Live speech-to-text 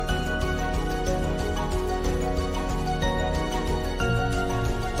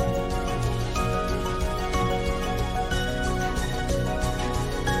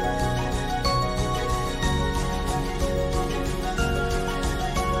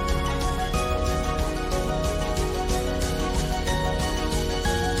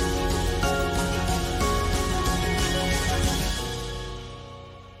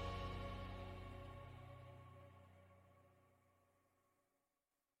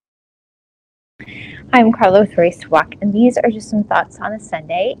I'm Carla with Race to Walk, and these are just some thoughts on a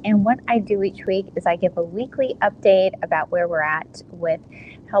Sunday. And what I do each week is I give a weekly update about where we're at with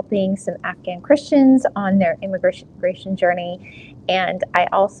helping some Afghan Christians on their immigration journey. And I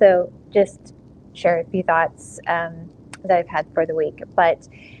also just share a few thoughts that I've had for the week. But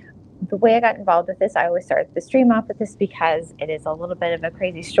the way I got involved with this, I always start the stream off with this because it is a little bit of a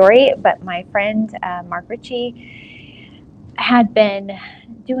crazy story. But my friend, Mark Ritchie, had been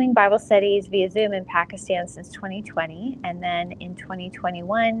doing Bible studies via Zoom in Pakistan since 2020. And then in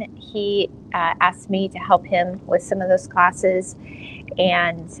 2021, he asked me to help him with some of those classes.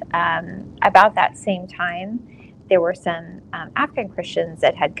 And about that same time, there were some Afghan Christians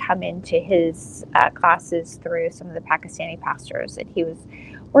that had come into his classes through some of the Pakistani pastors that he was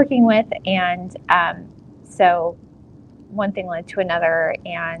working with. And so one thing led to another.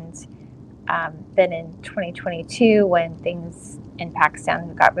 And then in 2022, when things in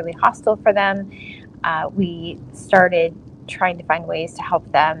Pakistan got really hostile for them, we started trying to find ways to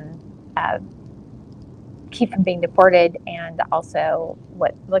help them keep from being deported, and also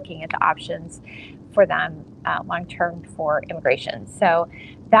looking at the options for them long-term for immigration. So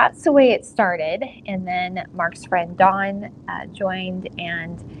that's the way it started. And then Mark's friend Don joined,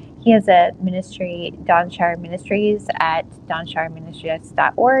 and he has a ministry, Donshire Ministries, at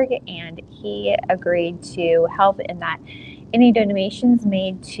donshireministries.org, and he agreed to help in that any donations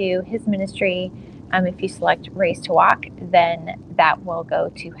made to his ministry, if you select Race to Walk, then that will go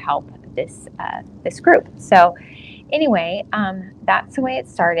to help this group. So anyway, that's the way it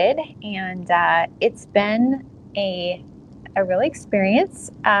started, and it's been a real experience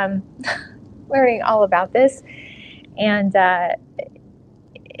learning all about this, and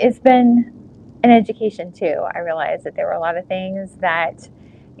it's been an education too. I realized that there were a lot of things that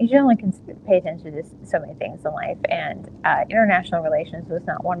you generally can pay attention to so many things in life, and international relations was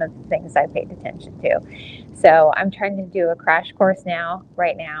not one of the things I paid attention to. So I'm trying to do a crash course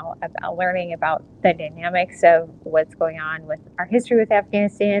right now, about learning about the dynamics of what's going on with our history with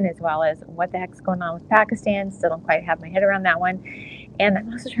Afghanistan, as well as what the heck's going on with Pakistan. Still don't quite have my head around that one. And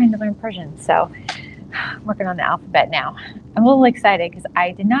I'm also trying to learn Persian. So I'm working on the alphabet now. I'm a little excited because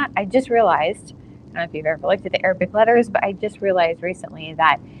I just realized, I don't know if you've ever looked at the Arabic letters, but I just realized recently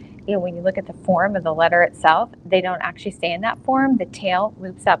that, when you look at the form of the letter itself, they don't actually stay in that form. The tail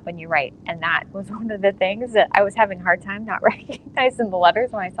loops up when you write. And that was one of the things that I was having a hard time not recognizing the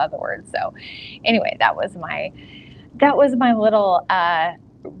letters when I saw the word. So anyway, that was my little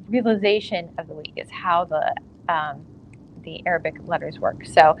realization of the week, is how the Arabic letters work.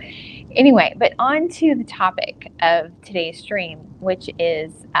 So anyway, but on to the topic of today's stream, which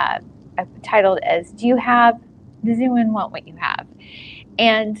is titled as, does anyone want what you have?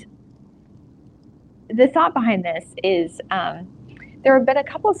 And the thought behind this is there have been a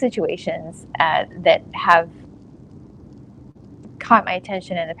couple of situations that have caught my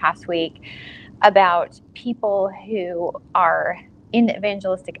attention in the past week about people who are in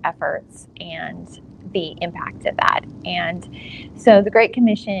evangelistic efforts and the impact of that. And so the Great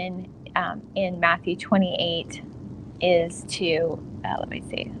Commission in Matthew 28 is to, let me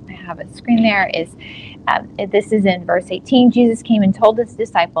see, I have a screen there, is this is in verse 18. Jesus came and told his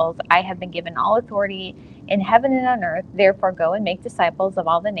disciples, I have been given all authority in heaven and on earth. Therefore go and make disciples of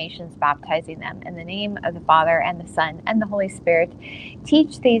all the nations, baptizing them in the name of the Father and the Son and the Holy Spirit.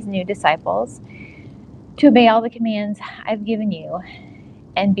 Teach these new disciples to obey all the commands I've given you,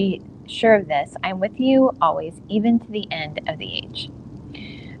 and be sure of this, I'm with you always, even to the end of the age.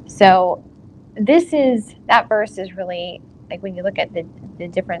 So that verse is really, like, when you look at the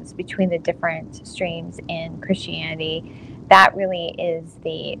difference between the different streams in Christianity, that really is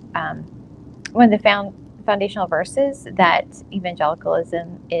the one of the foundational verses that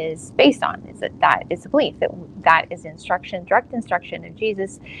evangelicalism is based on. Is that is the belief that is direct instruction of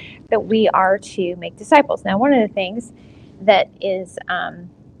Jesus, that we are to make disciples. Now, one of the things that is,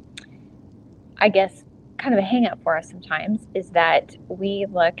 I guess, kind of a hang up for us sometimes is that we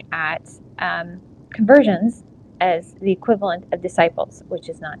look at conversions as the equivalent of disciples, which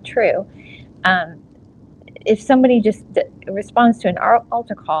is not true. If somebody just responds to an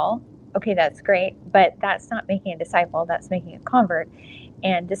altar call, okay, that's great, but that's not making a disciple, that's making a convert.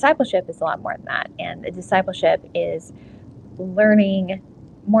 And discipleship is a lot more than that. And the discipleship is learning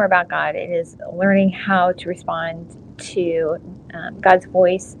more about God. It is learning how to respond to God's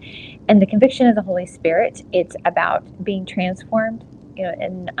voice and the conviction of the Holy Spirit. It's about being transformed,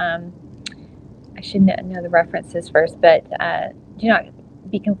 and I should know the references first, but do not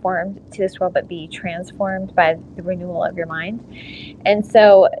be conformed to this world, but be transformed by the renewal of your mind. And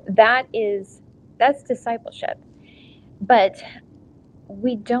so that's discipleship. But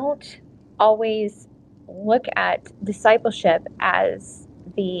we don't always look at discipleship as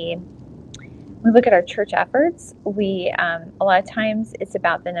we look at our church efforts, we a lot of times it's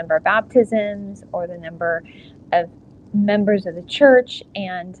about the number of baptisms or the number of members of the church,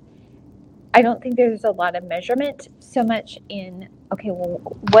 and I don't think there's a lot of measurement so much in, okay, well,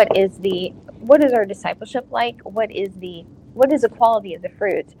 what is our discipleship like? What is the quality of the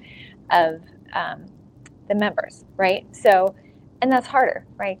fruit of the members, right? So, and that's harder,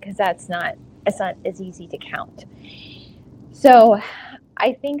 right? Because it's not as easy to count. So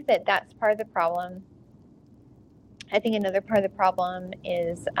I think that's part of the problem. I think another part of the problem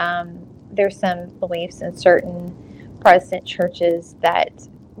is there's some beliefs in certain Protestant churches that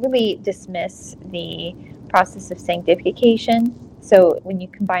really dismiss the process of sanctification. So when you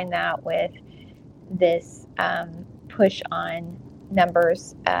combine that with this push on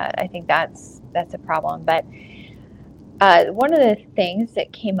numbers, I think that's a problem. But one of the things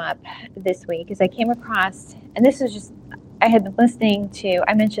that came up this week is I came across, and this is just, I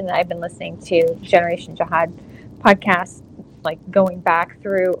mentioned that I've been listening to Generation Jihad podcast, like going back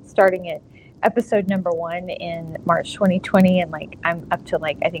through, starting at episode number 1 in March 2020, and like I'm up to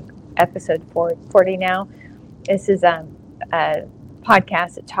I think episode 40 now. This is a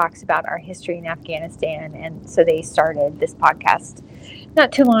podcast that talks about our history in Afghanistan, and so they started this podcast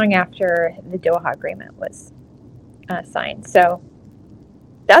not too long after the Doha Agreement was signed. So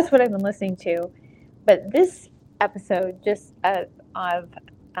that's what I've been listening to. But this episode just of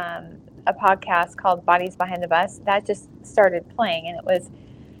a podcast called Bodies Behind the Bus, that just started playing, and it was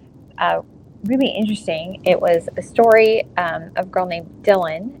really interesting. It was a story of a girl named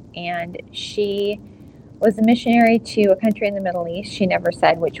Dylan, and she was a missionary to a country in the Middle East. She never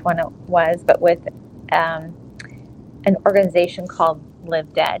said which one it was, but with an organization called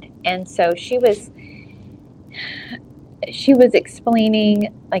Live Dead. And so she was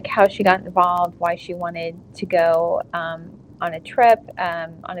explaining like how she got involved, why she wanted to go on a trip,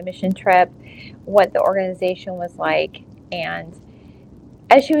 on a mission trip, what the organization was like. And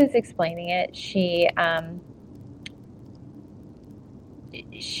as she was explaining it, she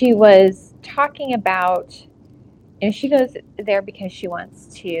was talking about, she goes there because she wants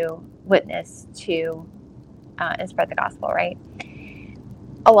to witness to and spread the gospel, right?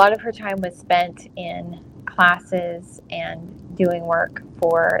 A lot of her time was spent in classes and doing work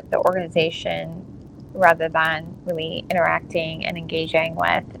for the organization rather than really interacting and engaging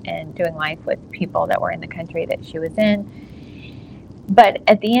with and doing life with people that were in the country that she was in. But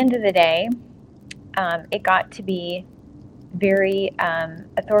at the end of the day, it got to be very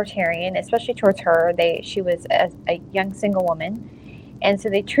authoritarian, especially towards her. She was a young single woman, and so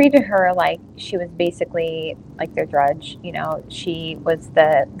they treated her like she was basically like their drudge. She was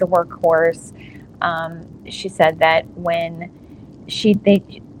the workhorse. She said that when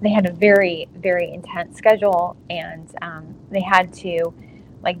they had a very, very intense schedule, and they had to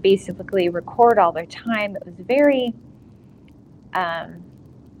like basically record all their time. It was very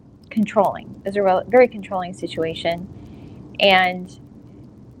controlling. It was a very controlling situation. And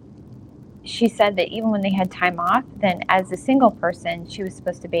she said that even when they had time off, then as a single person, she was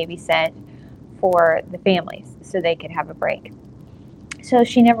supposed to babysit for the families so they could have a break. So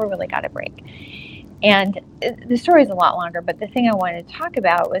she never really got a break. And the story is a lot longer, but the thing I wanted to talk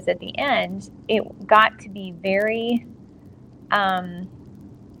about was at the end, it got to be very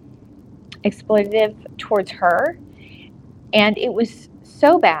exploitative towards her. And it was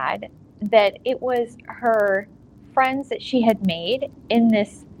so bad that it was her friends that she had made in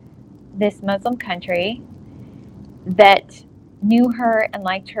this Muslim country that knew her and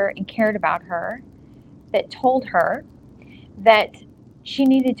liked her and cared about her, that told her that she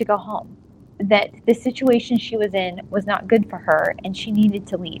needed to go home, that the situation she was in was not good for her and she needed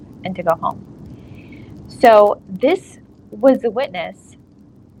to leave and to go home. So this was the witness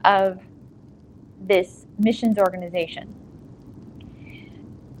of this missions organization,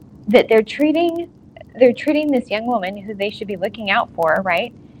 that they're treating this young woman who they should be looking out for,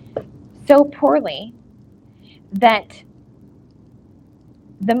 right, so poorly that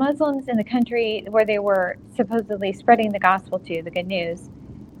the Muslims in the country where they were supposedly spreading the gospel to, the good news,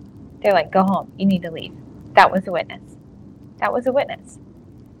 they're like, go home, you need to leave. That was a witness. That was a witness.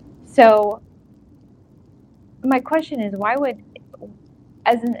 So my question is, why would,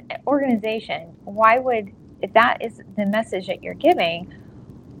 as an organization, if that is the message that you're giving,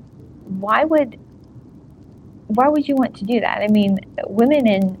 why would you want to do that? I mean, women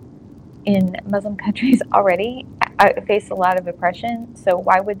in Muslim countries already face a lot of oppression, so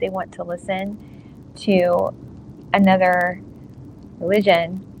why would they want to listen to another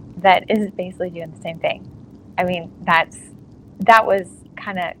religion that is basically doing the same thing? I mean, that was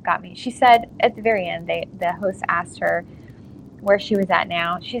kind of got me. She said at the very end, the host asked her where she was at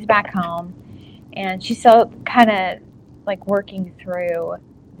now. She's back home, and she's still kind of like working through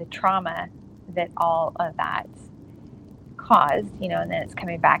the trauma that all of that caused, and then it's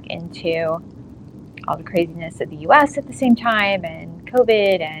coming back into all the craziness of the US at the same time and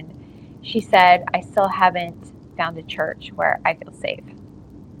COVID. And she said, I still haven't found a church where I feel safe.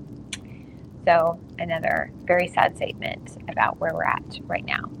 So another very sad statement about where we're at right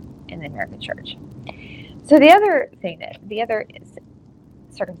now in the American church. So the other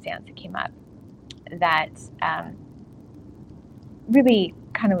circumstance that came up that really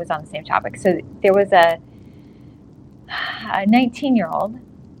kind of was on the same topic. So there was a 19-year-old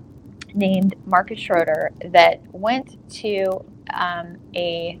named Marcus Schroeder that went to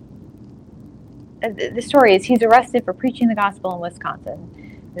the story is he's arrested for preaching the gospel in Wisconsin.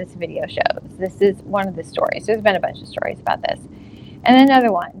 This video shows. This is one of the stories. There's been a bunch of stories about this. And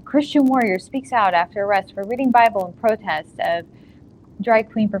another one, Christian warrior speaks out after arrest for reading Bible in protest of drag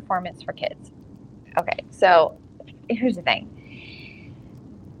queen performance for kids. Okay, so here's the thing.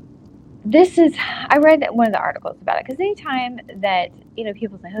 I read one of the articles about it, because anytime that,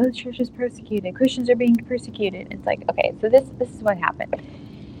 people say, oh, the church is persecuted, Christians are being persecuted, it's like, okay, so this is what happened.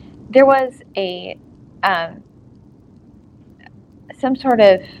 There was some sort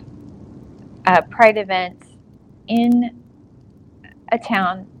of pride event in a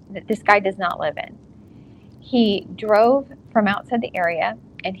town that this guy does not live in. He drove from outside the area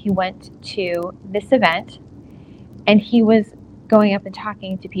and he went to this event, and he was going up and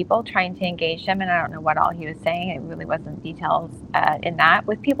talking to people, trying to engage them, and I don't know what all he was saying. It really wasn't details in that,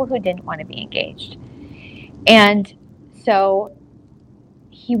 with people who didn't want to be engaged. And so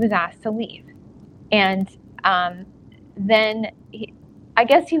he was asked to leave. And then I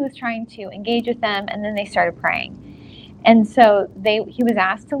guess he was trying to engage with them, and then they started praying. And so he was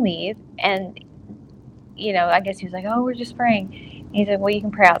asked to leave, and I guess he was like, oh, we're just praying. And he said, well, you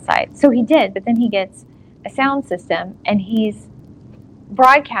can pray outside. So he did, but then he gets a sound system, and he's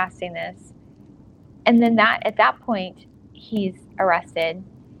broadcasting this. And then at that point, he's arrested.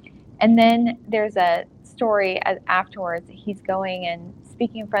 And then there's a story afterwards. He's going and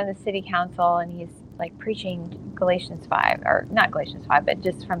speaking in front of the city council, and he's like preaching Galatians 5, or not Galatians 5, but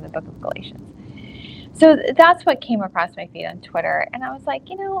just from the book of Galatians. So that's what came across my feed on Twitter. And I was like,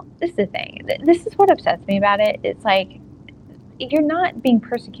 this is the thing. This is what upsets me about it. It's like, you're not being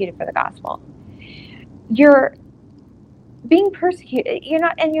persecuted for the gospel. You're being persecuted. You're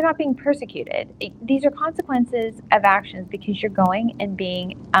not being persecuted. These are consequences of actions because you're going and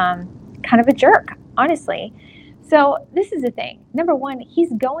being kind of a jerk, honestly. So this is the thing. Number one,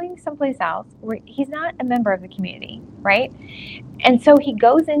 he's going someplace else where he's not a member of the community, right? And so he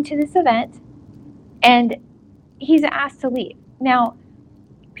goes into this event and he's asked to leave. Now,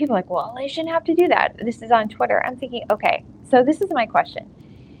 people are like, well, they shouldn't have to do that. This is on Twitter. I'm thinking, okay, so this is my question.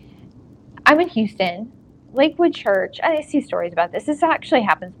 I'm in Houston, Lakewood Church. I see stories about this. This actually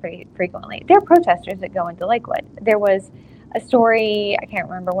happens pretty frequently. There are protesters that go into Lakewood. There was a story, I can't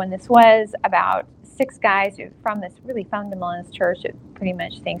remember when this was, about 6 guys from this really fundamentalist church that pretty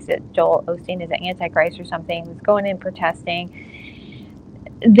much thinks that Joel Osteen is an antichrist or something, was going in protesting.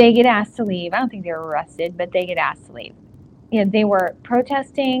 They get asked to leave. I don't think they were arrested, but they get asked to leave. They were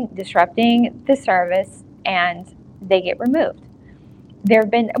protesting, disrupting the service, and they get removed. There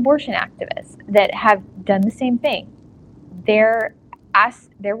have been abortion activists that have done the same thing. They're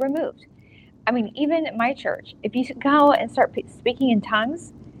removed. I mean, even at my church, if you go and start speaking in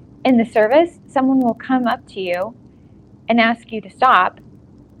tongues in the service, someone will come up to you and ask you to stop.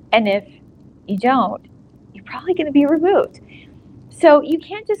 And if you don't, you're probably going to be removed. So you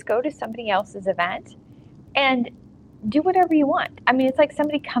can't just go to somebody else's event and do whatever you want. I mean, it's like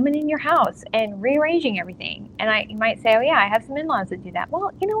somebody coming in your house and rearranging everything. And you might say, oh yeah, I have some in-laws that do that.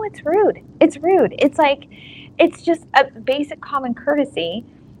 Well, it's rude. It's rude. It's like, it's just a basic common courtesy.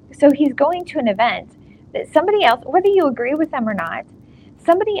 So he's going to an event that somebody else, whether you agree with them or not,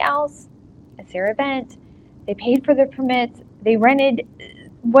 somebody else, it's their event, they paid for their permits, they rented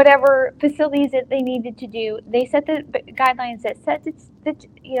whatever facilities that they needed to do. They set the guidelines that set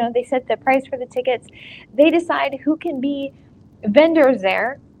they set the price for the tickets. They decide who can be vendors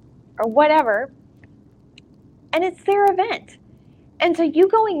there or whatever. And it's their event. And so you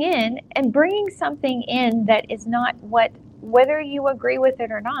going in and bringing something in that is not whether you agree with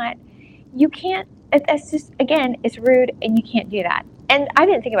it or not, you can't, it's just, again, it's rude and you can't do that. And I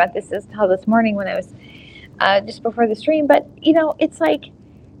didn't think about this until this morning when I was just before the stream, but it's like,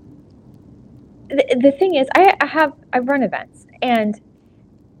 the thing is, I run events, and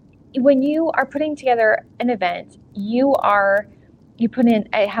when you are putting together an event, you are You put in,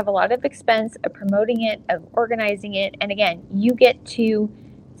 I have a lot of expense of promoting it, of organizing it. And again, you get to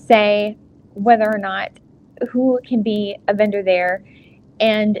say whether or not who can be a vendor there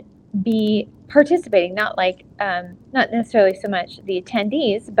and be participating, not like, not necessarily so much the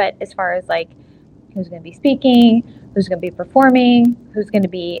attendees, but as far as like who's going to be speaking, who's going to be performing, who's going to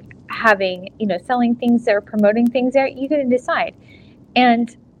be having, selling things there, promoting things there, you get to decide.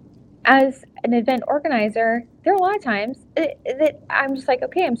 And as an event organizer, there are a lot of times that I'm just like,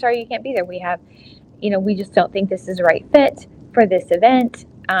 okay, I'm sorry you can't be there. We have, we just don't think this is the right fit for this event.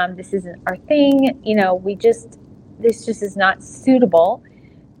 This isn't our thing. This just is not suitable.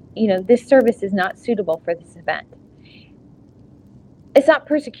 This service is not suitable for this event. It's not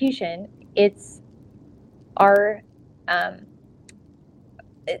persecution. It's our,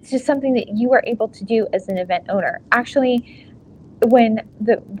 it's just something that you are able to do as an event owner. Actually, when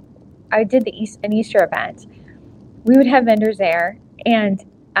I did an Easter event, we would have vendors there, and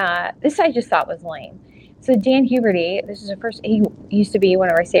this I just thought was lame. So Dan Huberty, he used to be one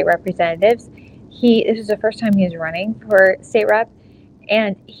of our state representatives. This was the first time he was running for state rep,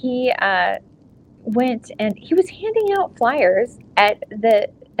 and he went and he was handing out flyers at the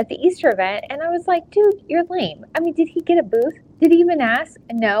Easter event, and I was like, dude, you're lame. I mean, did he get a booth? Did he even ask?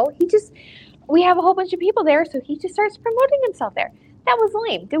 No, we have a whole bunch of people there, so he just starts promoting himself there. That was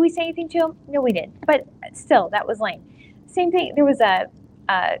lame. Did we say anything to him? No, we didn't. But still, that was lame. Same thing. There was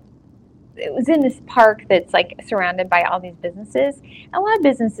it was in this park that's like surrounded by all these businesses. A lot of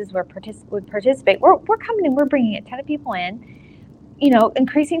businesses would participate. We're coming in. We're bringing a ton of people in.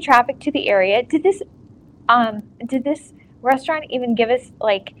 Increasing traffic to the area. Did this restaurant even give us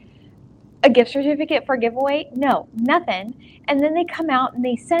like a gift certificate for a giveaway? No, nothing. And then they come out and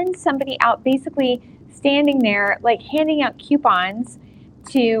they send somebody out basically standing there like handing out coupons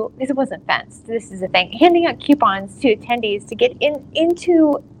to, this wasn't fenced, this is a thing, handing out coupons to attendees to get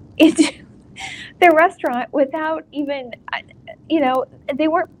into their restaurant without even,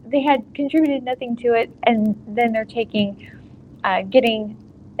 they had contributed nothing to it, and then they're getting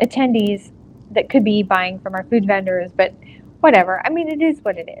attendees that could be buying from our food vendors, but whatever. I mean, it is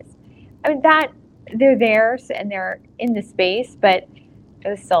what it is. I mean, that they're there and they're in the space, but it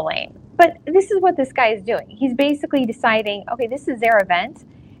was still lame. But this is what this guy is doing. He's basically deciding, okay, this is their event,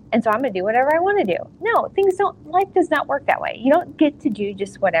 and so I'm going to do whatever I want to do. No, life does not work that way. You don't get to do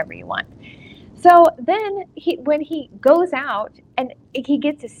just whatever you want. So then when he goes out and he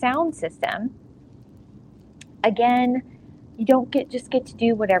gets a sound system, again, you don't just get to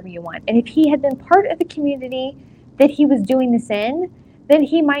do whatever you want. And if he had been part of the community that he was doing this in, then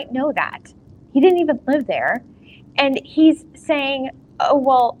he might know that. He didn't even live there. And he's saying, oh,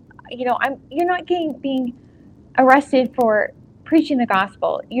 well, you're not being arrested for preaching the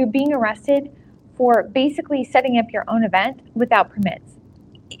gospel. You're being arrested for basically setting up your own event without permits.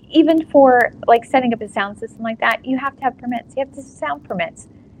 Even for like setting up a sound system like that, you have to have permits. You have to have sound permits.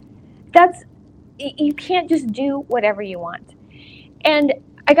 You can't just do whatever you want. And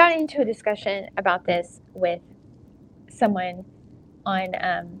I got into a discussion about this with someone on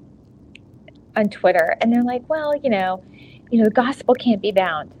Twitter, and they're like, well, the gospel can't be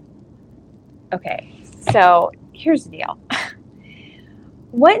bound. Okay, so here's the deal.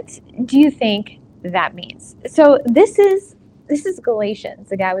 What do you think that means? So this is Galatians.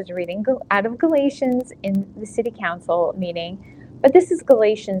 The guy was reading out of Galatians in the city council meeting, but this is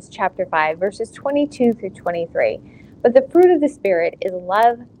Galatians chapter 5, verses 22 through 23. But the fruit of the Spirit is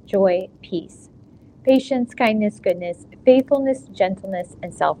love, joy, peace, patience, kindness, goodness, faithfulness, gentleness,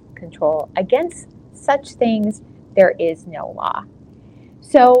 and self-control. Against such things there is no law.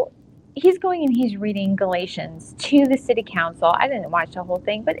 So he's going and he's reading Galatians to the city council. I didn't watch the whole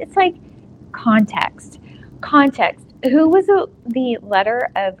thing, but it's like context. Who was the letter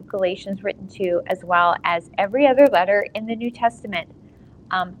of Galatians written to, as well as every other letter in the New Testament?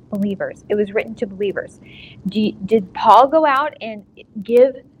 Believers. It was written to believers. Did Paul go out and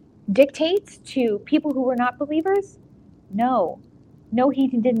give dictates to people who were not believers? No, he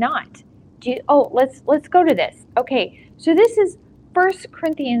did not. Let's go to this. Okay, so this is 1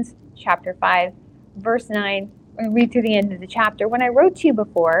 Corinthians chapter 5, verse 9. I'm going to read through the end of the chapter. When I wrote to you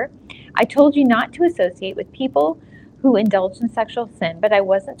before, I told you not to associate with people who indulge in sexual sin, but I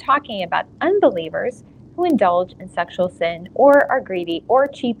wasn't talking about unbelievers who indulge in sexual sin or are greedy or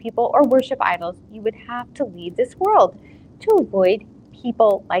cheat people or worship idols. You would have to leave this world to avoid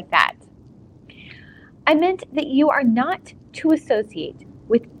people like that. I meant that you are not to associate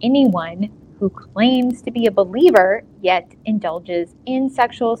with anyone who claims to be a believer yet indulges in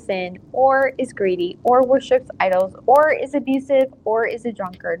sexual sin or is greedy or worships idols or is abusive or is a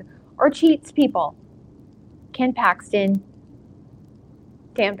drunkard or cheats people. Ken Paxton,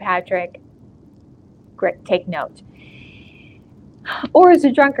 Dan Patrick, take note. Or as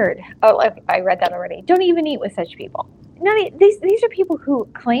a drunkard. Oh, I read that already. Don't even eat with such people. These are people who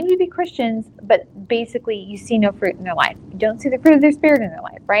claim to be Christians, but basically you see no fruit in their life. You don't see the fruit of their Spirit in their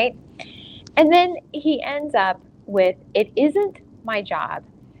life, right? And then he ends up with, it isn't my job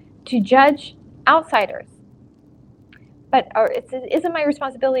to judge outsiders, or it isn't my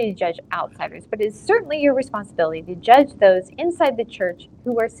responsibility to judge outsiders, but it's certainly your responsibility to judge those inside the church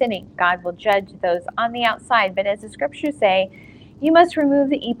who are sinning. God will judge those on the outside, but as the scriptures say, you must remove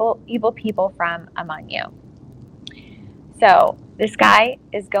the evil people from among you. So this guy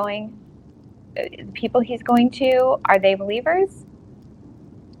is going, the people he's going to, are they believers?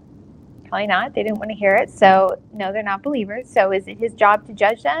 Probably not. They didn't want to hear it. So no, they're not believers. So is it his job to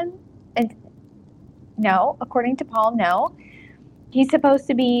judge them? And no, according to Paul, no. He's supposed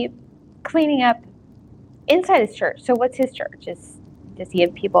to be cleaning up inside his church. So what's his church? Does he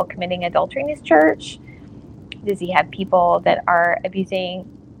have people committing adultery in his church? Does he have people that are abusing,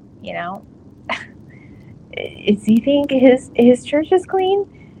 does he think his church is clean?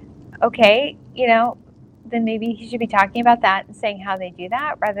 Okay, then maybe he should be talking about that and saying how they do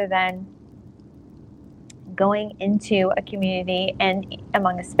that rather than going into a community and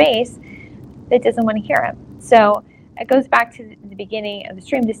among a space that doesn't want to hear him. So it goes back to the beginning of the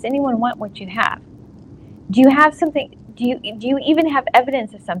stream. Does anyone want what you have? Do you have something? Do you even have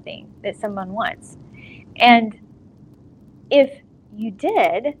evidence of something that someone wants? And if you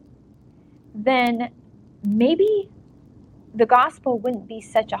did, then maybe the gospel wouldn't be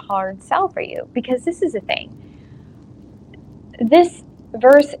such a hard sell for you, because this is the thing. This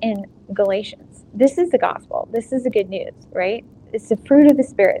verse in Galatians, this is the gospel. This is the good news, right? It's the fruit of the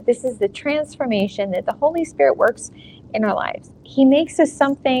Spirit. This is the transformation that the Holy Spirit works in our lives. He makes us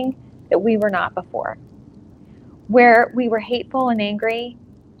something that we were not before. Where we were hateful and angry,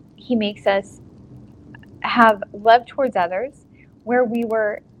 he makes us have love towards others. Where we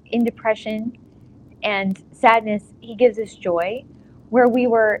were in depression and sadness, he gives us joy. Where we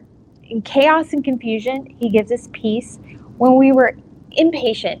were in chaos and confusion, he gives us peace. When we were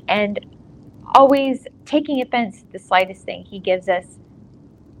impatient and always taking offense at the slightest thing, he gives us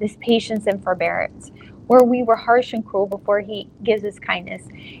this patience and forbearance. Where we were harsh and cruel before, he gives us kindness.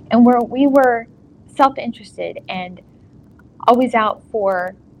 And where we were self-interested and always out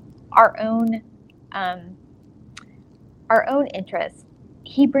for our own interests,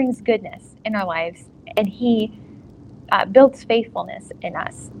 he brings goodness in our lives, and he builds faithfulness in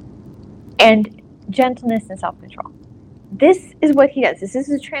us and gentleness and self-control. This is what he does. This is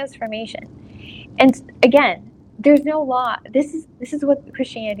a transformation. And again, there's no law. This is what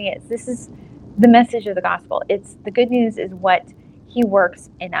Christianity is. This is the message of the gospel. It's the good news is what he works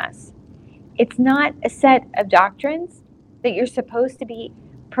in us. It's not a set of doctrines that you're supposed to be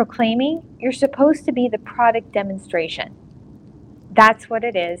proclaiming. You're supposed to be the product demonstration. That's what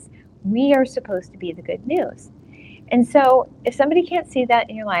it is. We are supposed to be the good news. And so if somebody can't see that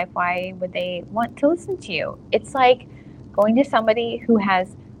in your life, why would they want to listen to you? It's like going to somebody who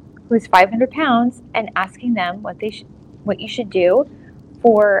is 500 pounds and asking them what you should do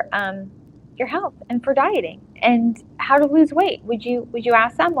for your health and for dieting and how to lose weight. Would you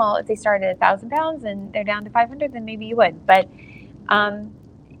ask them? Well, if they started at 1,000 pounds and they're down to 500, then maybe you would. But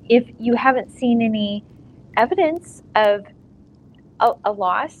if you haven't seen any evidence of a weight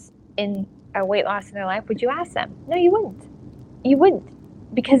loss in their life, would you ask them? No, you wouldn't. You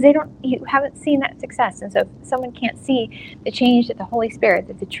wouldn't, because you haven't seen that success. And so if someone can't see the change that the Holy Spirit,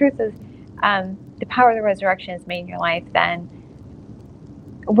 that the truth of the power of the resurrection has made in your life, then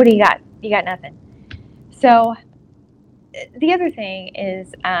what do you got? You got nothing. So the other thing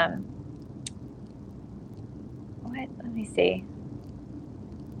is, let me see.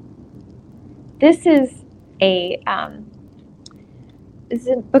 This is this is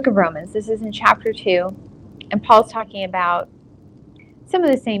in the book of Romans. This is in chapter 2. And Paul's talking about some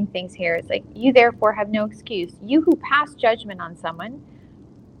of the same things here. It's like, you therefore have no excuse. You who pass judgment on someone,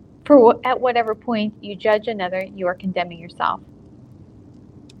 at whatever point you judge another, you are condemning yourself.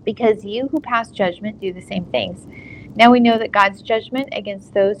 Because you who pass judgment do the same things. Now we know that God's judgment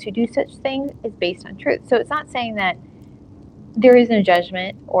against those who do such things is based on truth. So it's not saying that there is no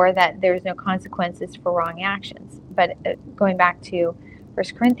judgment or that there is no consequences for wrong actions. But going back to 1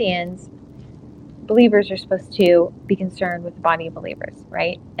 Corinthians, believers are supposed to be concerned with the body of believers,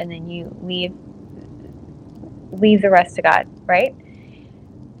 right? And then you leave the rest to God, right?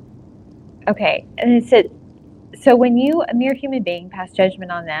 Okay, and it said, so when you, a mere human being, pass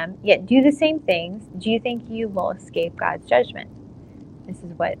judgment on them, yet do the same things, do you think you will escape God's judgment? This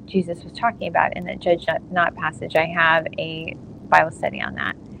is what Jesus was talking about in that judge not passage. I have a Bible study on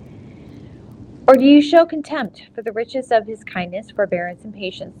that. Or do you show contempt for the riches of his kindness, forbearance, and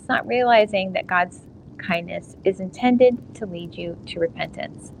patience, not realizing that God's kindness is intended to lead you to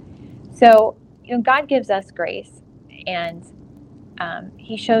repentance? So, God gives us grace, and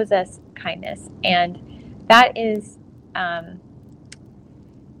he shows us kindness. And that is, I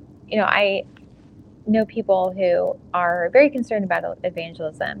know people who are very concerned about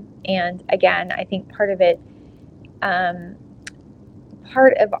evangelism. And again, I think part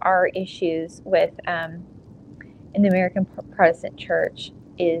of our issues with in the American Protestant Church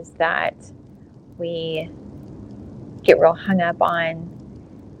is that we get real hung up on,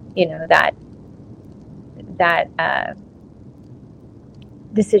 that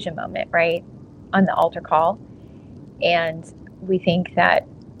decision moment, right, on the altar call. And we think that,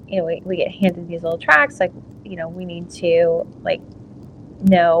 we get handed these little tracts, like, we need to, like,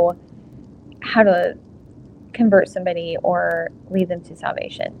 know how to convert somebody or lead them to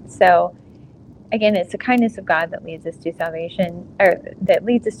salvation. So again, it's the kindness of God that leads us to salvation, or that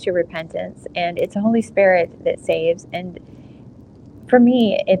leads us to repentance, and it's the Holy Spirit that saves. And for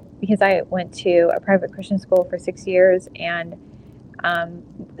me, because I went to a private Christian school for 6 years, and I'm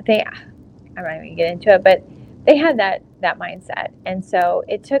not going to get into it, but they had that mindset. And so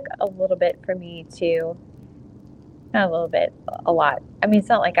it took a little bit for me to, not a little bit, a lot. I mean, it's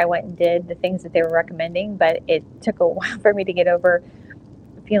not like I went and did the things that they were recommending, but it took a while for me to get over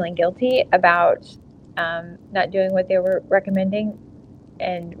feeling guilty about not doing what they were recommending,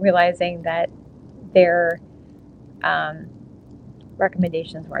 and realizing that their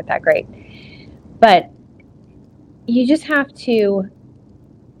recommendations weren't that great. But you just have to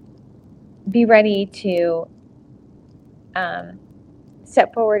be ready to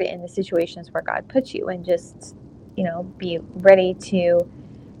step forward in the situations where God puts you, and just, be ready to,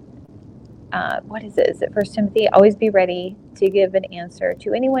 what is it? Is it 1 Timothy? Always be ready to give an answer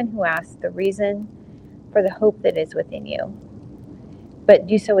to anyone who asks the reason for the hope that is within you, but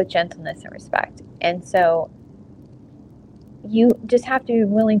do so with gentleness and respect. And so you just have to be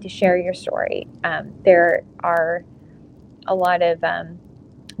willing to share your story. There are a lot of,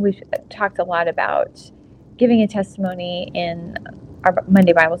 we've talked a lot about giving a testimony in our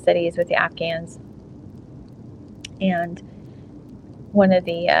Monday Bible studies with the Afghans. And one of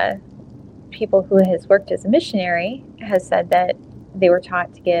the people who has worked as a missionary has said that they were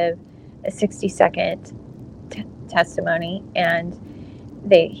taught to give a 60-second testimony. And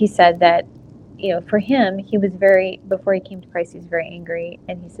he said that, for him, before he came to Christ, he was very angry.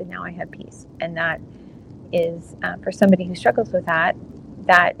 And he said, now I have peace. And that is, for somebody who struggles with that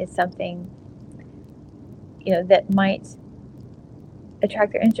is something, that might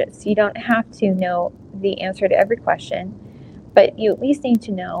attract their interest. You don't have to know the answer to every question, but you at least need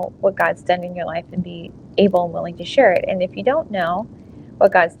to know what God's done in your life and be able and willing to share it. And if you don't know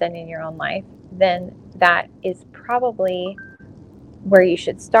what God's done in your own life, then that is probably where you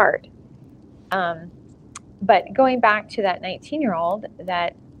should start. But going back to that 19-year-old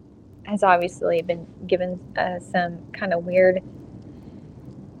that has obviously been given some kind of weird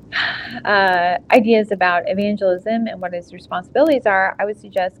ideas about evangelism and what his responsibilities are, I would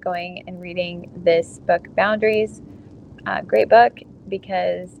suggest going and reading this book, Boundaries. Great book,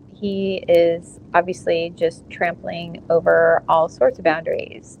 because he is obviously just trampling over all sorts of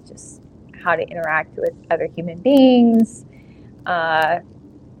boundaries, just how to interact with other human beings,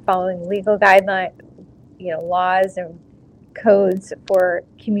 following legal guidelines, laws and codes for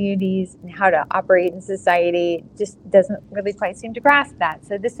communities, and how to operate in society. Just doesn't really quite seem to grasp that.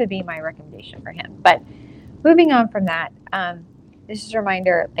 So this would be my recommendation for him. But moving on from that, this is a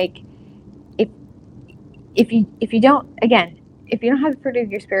reminder, like, if you don't have the fruit of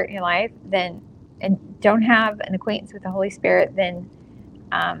your Spirit in your life, then, and don't have an acquaintance with the Holy Spirit, then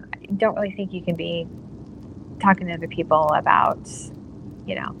I don't really think you can be talking to other people about,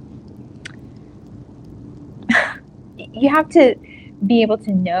 you have to be able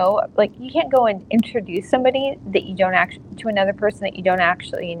to know, like, you can't go and introduce somebody that you don't actually, to another person that you don't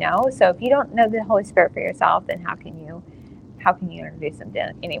actually know. So if you don't know the Holy Spirit for yourself, then how can you introduce them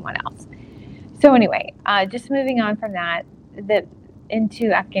to anyone else? So anyway, just moving on from that,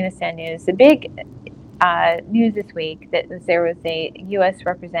 into Afghanistan news. The big news this week there was a U.S.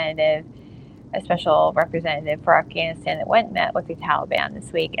 representative, a special representative for Afghanistan, that went and met with the Taliban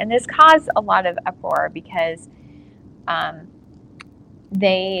this week. And this caused a lot of uproar because let's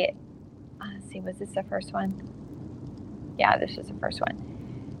see, was this the first one? Yeah, this was the first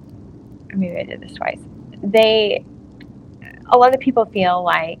one. Or maybe I did this twice. A lot of people feel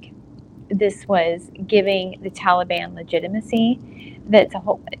like this was giving the Taliban legitimacy. That's a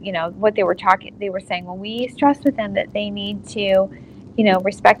whole, what they were saying, well, we stress with them that they need to,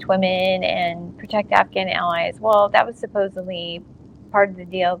 respect women and protect Afghan allies. Well, that was supposedly part of the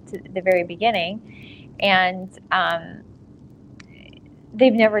deal to the very beginning. And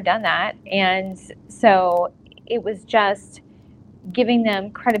they've never done that. And so it was just giving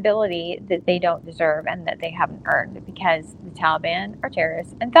them credibility that they don't deserve and that they haven't earned, because the Taliban are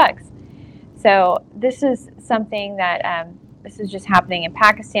terrorists and thugs. So this is something that this is just happening in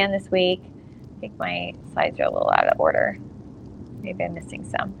Pakistan this week. I think my slides are a little out of order. Maybe I'm missing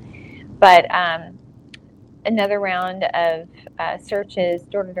some. But another round of searches,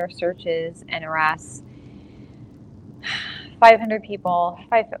 door-to-door searches and arrests. 500 people,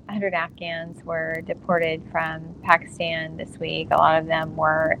 500 Afghans were deported from Pakistan this week. A lot of them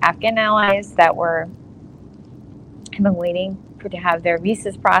were Afghan allies that have been waiting to have their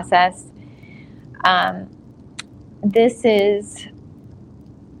visas processed. This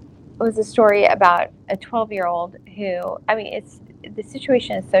was a story about a 12-year-old who, the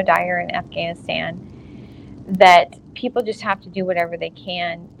situation is so dire in Afghanistan that people just have to do whatever they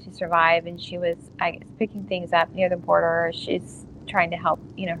can to survive. And she was, picking things up near the border. She's trying to help,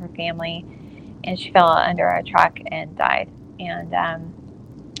 her family, and she fell under a truck and died. And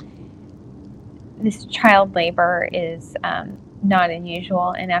this child labor is not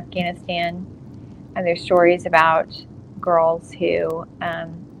unusual in Afghanistan. And there's stories about girls who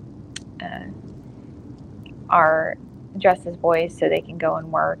are dressed as boys so they can go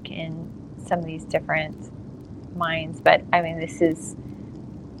and work in some of these different mines. But this is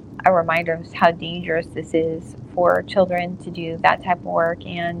a reminder of how dangerous this is for children to do that type of work.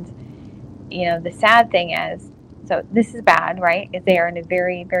 And the sad thing is, so this is bad, right? Is they are in a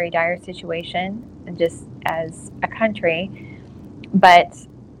very, very dire situation, just as a country. But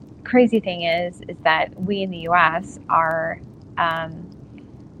crazy thing is that we in the U.S. are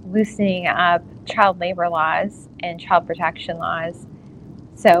loosening up child labor laws and child protection laws,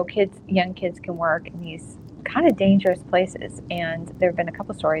 so young kids can work in these kind of dangerous places. And there have been a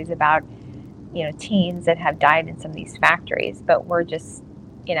couple stories about, teens that have died in some of these factories. But we're just,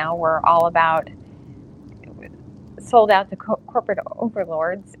 we're all about sold out to corporate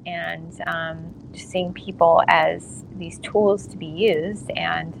overlords, and just seeing people as these tools to be used.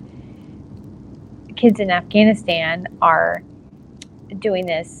 And kids in Afghanistan are doing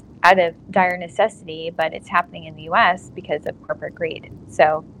this out of dire necessity, but it's happening in the U.S. because of corporate greed.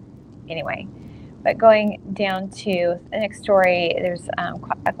 So anyway, but going down to the next story, there's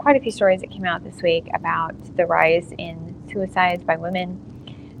quite a few stories that came out this week about the rise in suicides by women.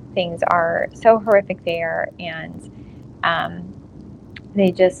 Things are so horrific there, and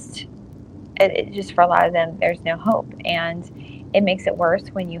it just for a lot of them, there's no hope. And it makes it worse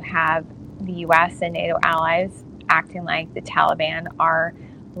when you have the U.S. and NATO allies acting like the Taliban are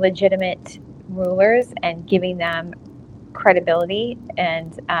legitimate rulers and giving them credibility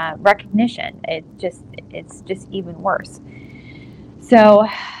and recognition. It's just even worse. So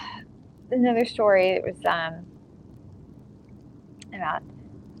another story was about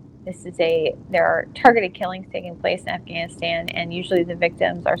there are targeted killings taking place in Afghanistan, and usually the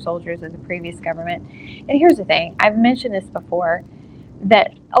victims are soldiers of the previous government. And here's the thing, I've mentioned this before,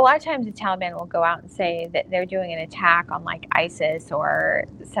 that a lot of times the Taliban will go out and say that they're doing an attack on like ISIS or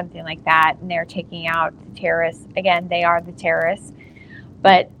something like that, and they're taking out the terrorists. Again, they are the terrorists,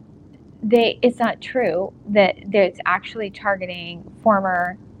 but it's not true that it's actually targeting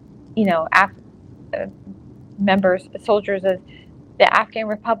former, soldiers of the Afghan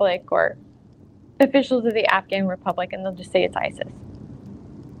Republic or officials of the Afghan Republic, and they'll just say it's ISIS.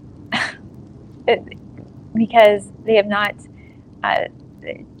 Because they have not.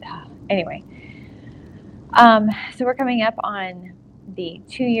 Anyway, so we're coming up on the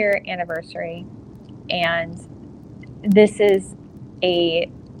 2-year anniversary, and this is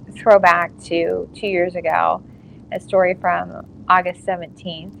a throwback to 2 years ago, a story from August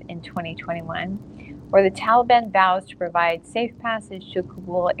 17th in 2021, where the Taliban vows to provide safe passage to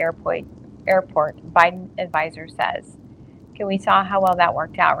Kabul airport, Biden advisor says. Okay, we saw how well that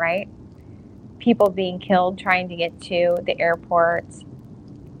worked out, right? People being killed trying to get to the airport,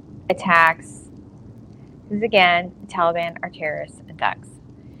 attacks. Because again, the Taliban are terrorists and thugs.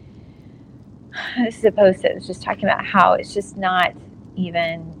 This is a post that was just talking about how it's just not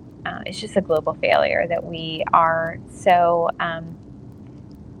even, it's just a global failure that we are so,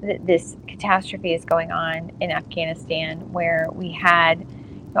 this catastrophe is going on in Afghanistan, where we had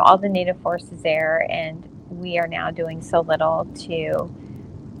all the NATO forces there, and we are now doing so little to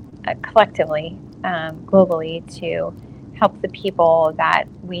collectively, globally, to help the people that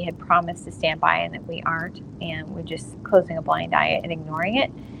we had promised to stand by and that we aren't, and we're just closing a blind eye and ignoring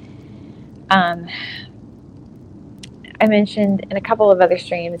it. I mentioned in a couple of other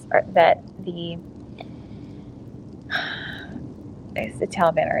streams that the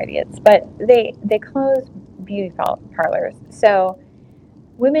Taliban are idiots, but they closed beauty parlors. So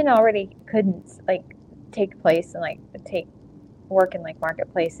women already couldn't take place and take work in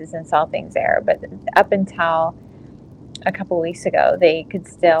marketplaces and sell things there. But up until a couple of weeks ago, they could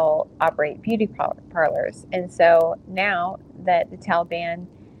still operate beauty parlors. And so now that the Taliban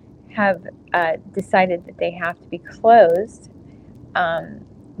have decided that they have to be closed,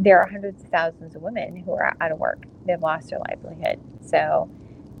 there are hundreds of thousands of women who are out of work. They've lost their livelihood. So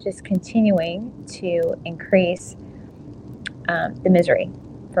just continuing to increase the misery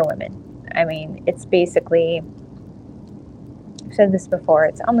for women. I mean, it's basically, I've said this before,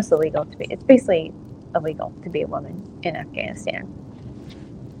 it's almost illegal to be, it's basically illegal to be a woman in Afghanistan.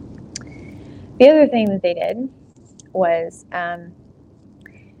 The other thing that they did was,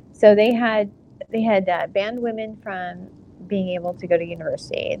 so they had banned women from being able to go to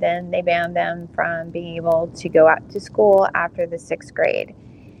university. Then they banned them from being able to go out to school after the 6th grade.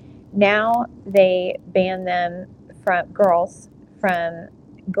 Now they ban them girls from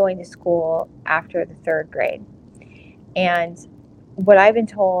going to school after the 3rd grade. And what I've been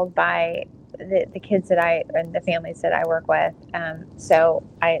told by the kids and the families that I work with, so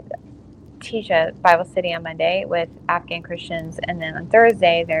I teach a Bible study on Monday with Afghan Christians, and then on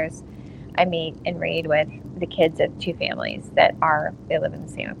Thursday I meet and read with the kids of 2 families that they live in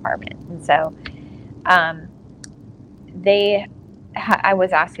the same apartment. And so I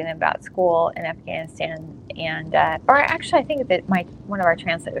was asking them about school in Afghanistan, and or actually I think that one of our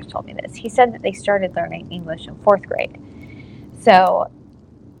translators told me this. He said that they started learning English in 4th grade. So,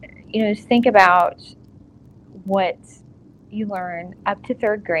 just think about what you learn up to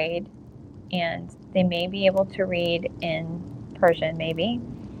 3rd grade, and they may be able to read in Persian, maybe.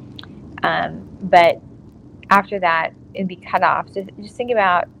 But after that, it'd be cut off. So just think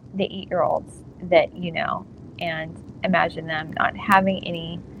about the 8-year-olds that you know, and imagine them not having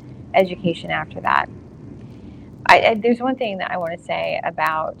any education after that. There's one thing that I want to say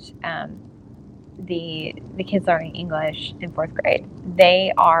about the kids learning English in 4th grade.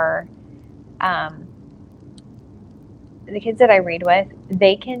 They are the kids that I read with.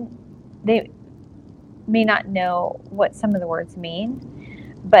 They may not know what some of the words mean,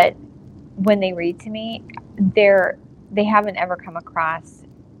 but when they read to me, they haven't ever come across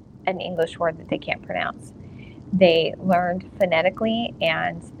an English word that they can't pronounce. They learned phonetically,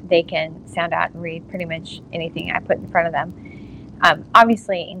 and they can sound out and read pretty much anything I put in front of them.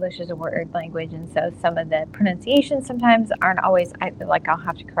 Obviously, English is a word language, and so some of the pronunciations sometimes aren't always, I'll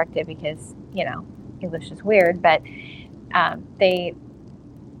have to correct it because, English is weird, but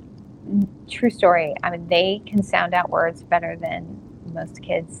true story, they can sound out words better than most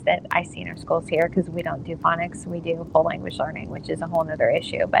kids that I see in our schools here, because we don't do phonics, we do whole language learning, which is a whole other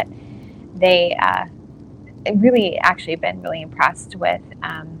issue. But they really actually been really impressed with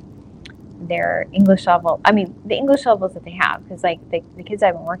their English level. The English levels that they have, because the kids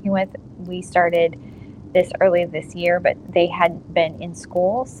I've been working with, we started this early this year, but they hadn't been in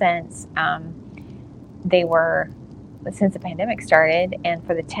school since since the pandemic started. And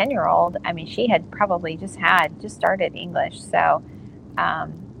for the 10-year-old, she had probably just started English. So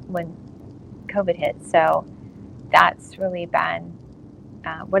when COVID hit, so that's really been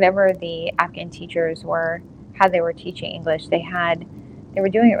whatever the Afghan teachers how they were teaching English, they were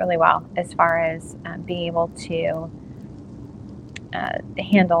doing it really well as far as being able to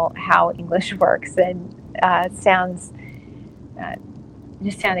handle how English works. And sounds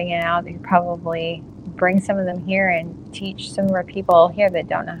just sounding it out, they could probably bring some of them here and teach some of our people here that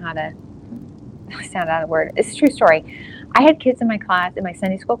don't know how to sound out a word. It's a true story. I had kids in my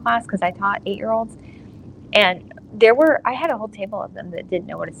Sunday school class, because I taught 8-year-olds, and I had a whole table of them that didn't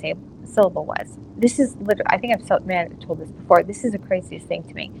know what a syllable was. This is literally, I think I've told this before, this is the craziest thing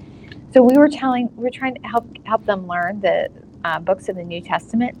to me. So we were trying to help them learn the books of the New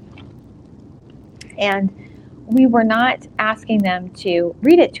Testament, and we were not asking them to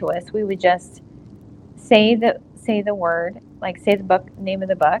read it to us. We would just say the word, say the name of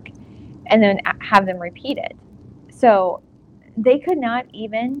the book, and then have them repeat it. So they could not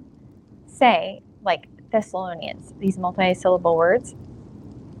even say Thessalonians, these multi-syllable words,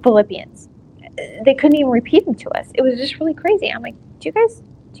 Philippians. They couldn't even repeat them to us. It was just really crazy. I'm like, do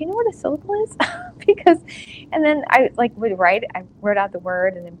you know what a syllable is? And then I I wrote out the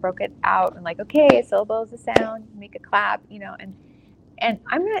word and then broke it out and okay, a syllable is a sound, make a clap, and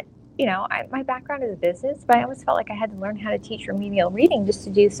I'm not, my background is business, but I always felt like I had to learn how to teach remedial reading just to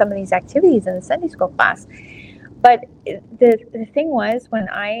do some of these activities in the Sunday school class. But the thing was, when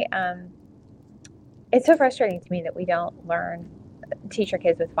it's so frustrating to me that we don't teach our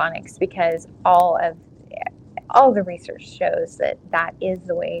kids with phonics, because all of the research shows that is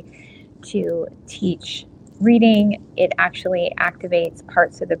the way to teach reading. It actually activates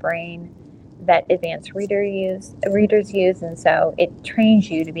parts of the brain that advanced readers use, and so it trains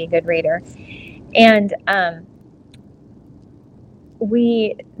you to be a good reader. And there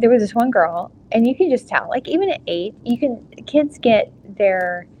was this one girl, and you can just tell, like, even at 8, kids get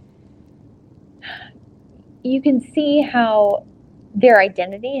you can see how their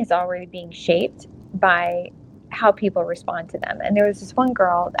identity is already being shaped by how people respond to them. And there was this one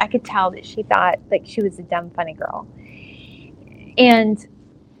girl, I could tell that she thought like she was a dumb, funny girl. And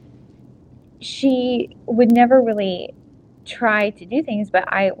she would never really try to do things, but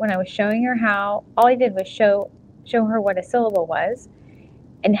when I was showing her how, all I did was show her what a syllable was,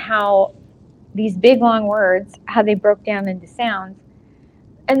 and how these big long words, how they broke down into sounds.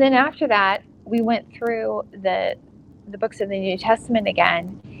 And then after that, we went through the books of the New Testament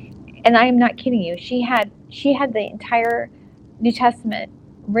again, and I am not kidding you. She had the entire New Testament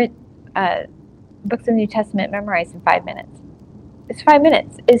books of the New Testament memorized in 5 minutes. It's 5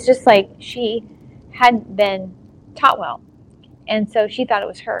 minutes. It's just like she hadn't been taught well, and so she thought it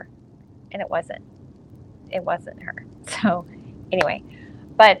was her, and it wasn't. It wasn't her. So anyway,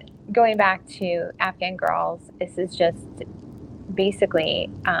 but going back to Afghan girls, this is just basically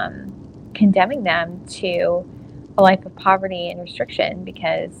condemning them to a life of poverty and restriction,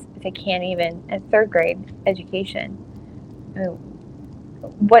 because they can't even, a 3rd grade education,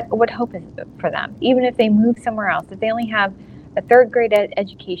 what hope is for them? Even if they move somewhere else, if they only have a 3rd grade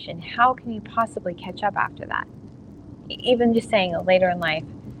education, how can you possibly catch up after that? Even just saying later in life,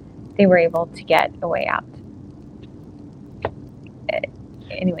 they were able to get a way out.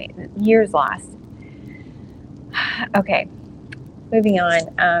 Anyway, years lost. Okay, moving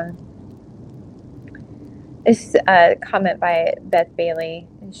on. This is a comment by Beth Bailey,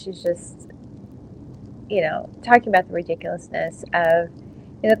 and she's just, talking about the ridiculousness of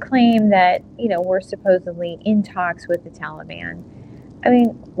the claim that, we're supposedly in talks with the Taliban. I mean,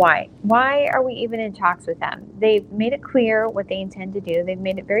 why? Why are we even in talks with them? They've made it clear what they intend to do. They've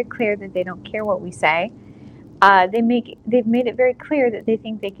made it very clear that they don't care what we say. They've made it very clear that they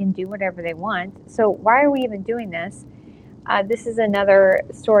think they can do whatever they want. So why are we even doing this? This is another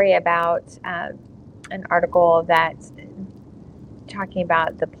story about an article that's talking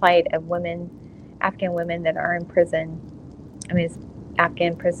about the plight of Afghan women that are in prison. I mean,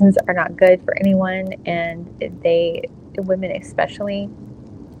 Afghan prisons are not good for anyone, and women especially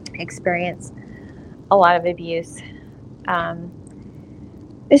experience a lot of abuse.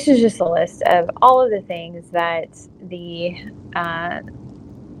 This is just a list of all of the things that I'm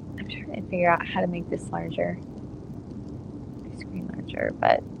trying to figure out how to make this larger, screen larger,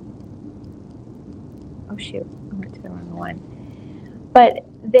 but oh shoot, I went to the wrong one. But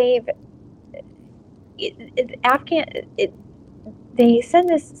they send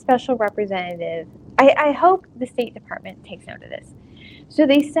this special representative. I hope the State Department takes note of this. So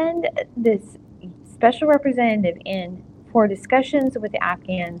they send this special representative in for discussions with the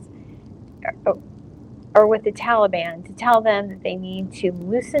Afghans or with the Taliban to tell them that they need to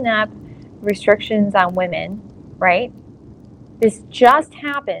loosen up restrictions on women, right? This just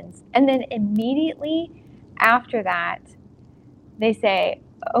happens. And then immediately after that, they say,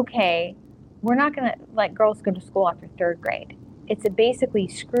 okay, we're not going to let girls go to school after 3rd grade. It's basically,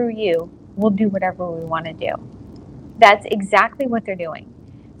 screw you, we'll do whatever we want to do. That's exactly what they're doing.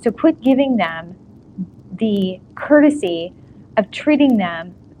 So quit giving them the courtesy of treating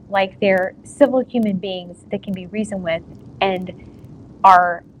them like they're civil human beings that can be reasoned with and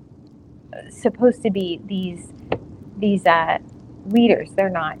are supposed to be these leaders. They're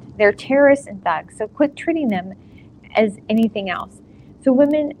not. They're terrorists and thugs. So quit treating them as anything else. So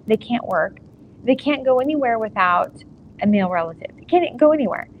women, they can't work. They can't go anywhere without a male relative. They can't go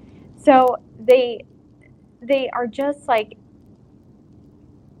anywhere. So they are just like,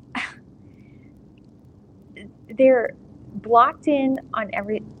 they're blocked in on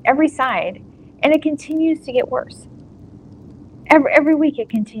every side, and it continues to get worse. Every week it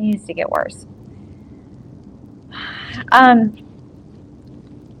continues to get worse.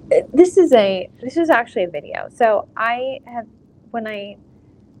 This is actually a video. So after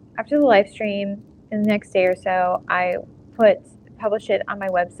the live stream, in the next day or so, I publish it on my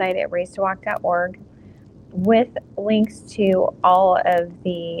website at raisedtowalk.org with links to all of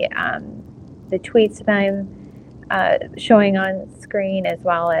the tweets that I'm showing on screen, as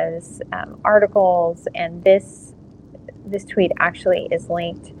well as articles. And this tweet actually is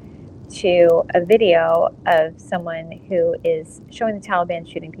linked to a video of someone who is showing the Taliban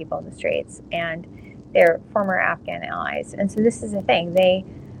shooting people in the streets, and they're former Afghan allies. And so this is the thing. They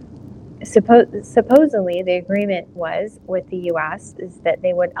supposedly the agreement was with the U.S. is that the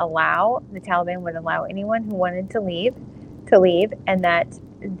Taliban would allow anyone who wanted to leave, and that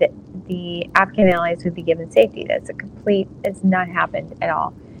the Afghan allies would be given safety. It's not happened at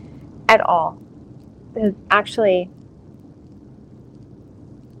all. At all. Actually,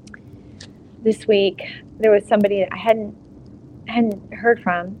 this week there was somebody that I hadn't heard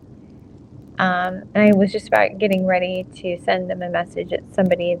from, and I was just about getting ready to send them a message. It's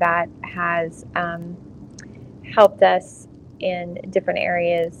somebody that has helped us in different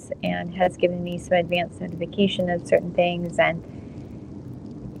areas and has given me some advance notification of certain things. And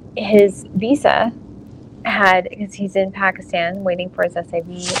his visa because he's in Pakistan waiting for his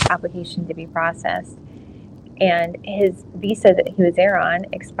SIV application to be processed, and his visa that he was there on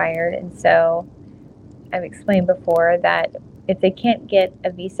expired. And so I've explained before that if they can't get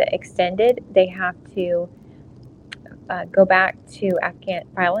a visa extended, they have to go back to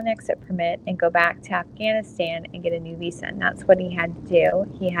file an exit permit and go back to Afghanistan and get a new visa. And that's what he had to do.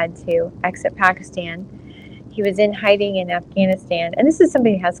 He had to exit Pakistan. He was in hiding in Afghanistan. And this is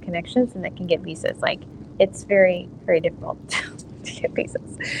somebody who has connections and that can get visas. Like, it's very, very difficult to get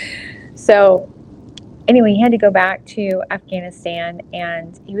visas. So anyway, he had to go back to Afghanistan,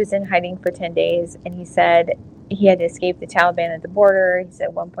 and he was in hiding for 10 days. And he said he had to escape the Taliban at the border. He said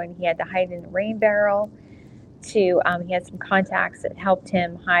at one point he had to hide in a rain barrel. He had some contacts that helped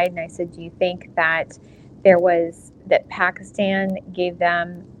him hide. And I said, do you think that Pakistan gave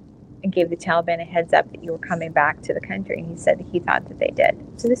the Taliban a heads up that you were coming back to the country? And he said he thought that they did.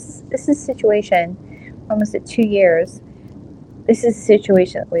 So this is a situation, almost at 2 years, this is a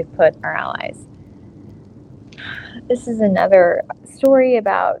situation that we've put our allies. This is another story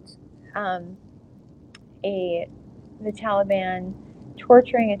about the Taliban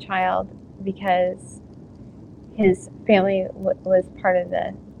torturing a child because his family was part of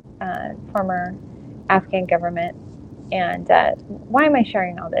the former Afghan government. And why am I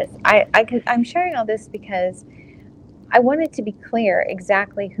sharing all this? I'm sharing all this because I want it to be clear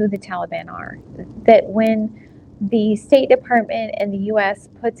exactly who the Taliban are. That when the State Department and the U.S.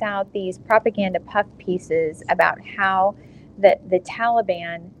 puts out these propaganda puff pieces about how that the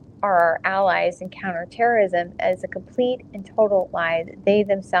Taliban are our allies in counterterrorism, as a complete and total lie. That they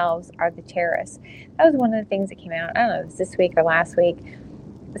themselves are the terrorists. That was one of the things that came out, I don't know, it was this week or last week.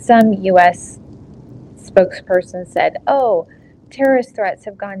 Some U.S. spokesperson said, oh, terrorist threats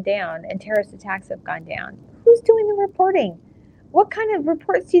have gone down and terrorist attacks have gone down. Who's doing the reporting? What kind of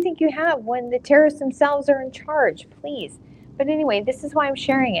reports do you think you have when the terrorists themselves are in charge? Please. But anyway, this is why I'm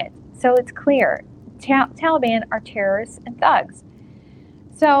sharing it. So it's clear. Taliban are terrorists and thugs.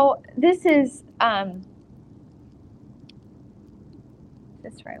 So this is,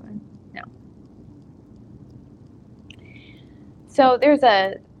 this the right one? No. So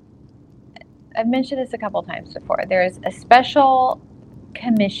I've mentioned this a couple times before. There's a special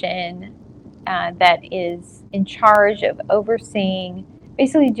commission that is in charge of overseeing,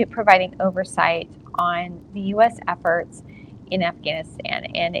 basically providing oversight on the U.S. efforts in Afghanistan.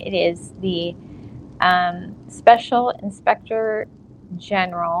 And it is the Special Inspector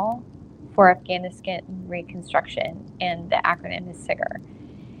General for Afghanistan Reconstruction, and the acronym is SIGIR.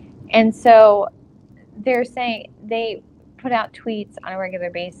 And so they're saying they put out tweets on a regular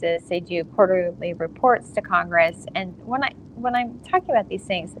basis. They do quarterly reports to Congress. And when I'm talking about these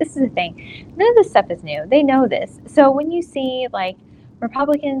things, this is the thing. None of this stuff is new. They know this. So when you see like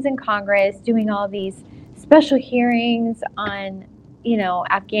Republicans in Congress doing all these special hearings on,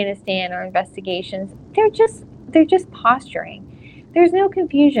 Afghanistan or investigations, they're just posturing. There's no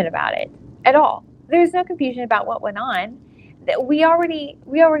confusion about it at all. There's no confusion about what went on. We already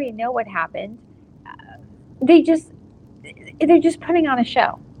know what happened. They're just putting on a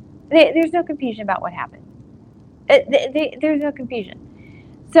show. There's no confusion about what happened. There's no confusion.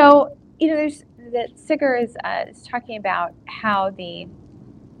 So, there's that SIGIR is talking about how the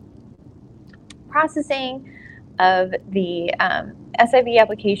processing of the SIV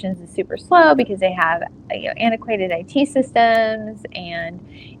applications is super slow because they have antiquated IT systems and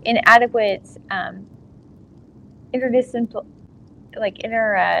inadequate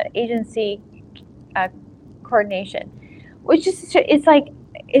interagency coordination, which is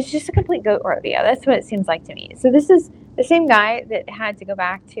it's just a complete goat rodeo. That's what it seems like to me. So this is the same guy that had to go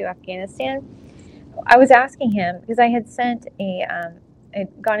back to Afghanistan. I was asking him because I had sent a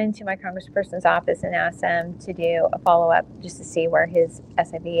I'd gone into my congressperson's office and asked them to do a follow-up just to see where his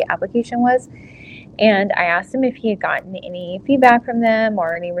SIV application was. And I asked him if he had gotten any feedback from them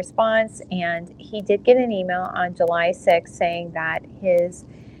or any response. And he did get an email on July 6th saying that his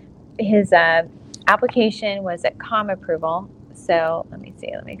application was at COM approval. So let me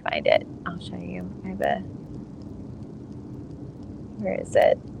see. Let me find it. I'll show you. Where is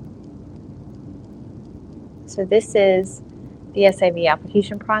it? So this is the SIV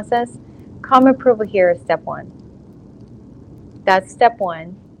application process. COM approval here is step 1. That's step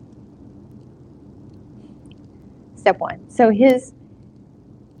 1. Step 1. So his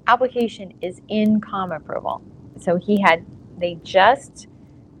application is in COM approval. So they just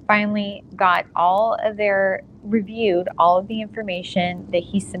finally got reviewed all of the information that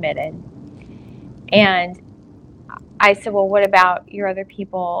he submitted. And I said, well, what about your other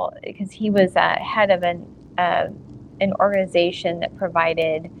people? Because he was head of an organization that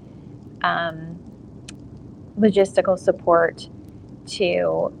provided logistical support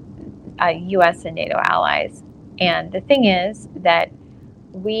to U.S. and NATO allies. And the thing is that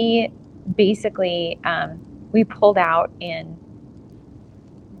we basically, we pulled out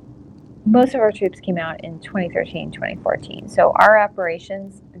most of our troops came out in 2013, 2014. So our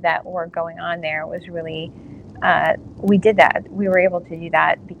operations that were going on there was really, we did that. We were able to do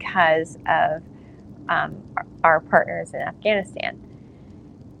that because of our partners in Afghanistan.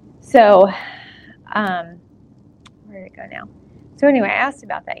 So, where did it go now? So anyway, I asked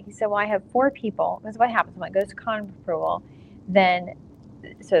about that. He said, well, I have 4 people. Because what happens when it goes to COM approval, then,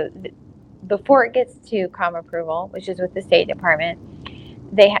 before it gets to COM approval, which is with the State Department,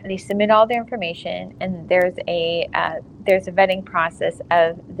 they submit all their information, and there's a vetting process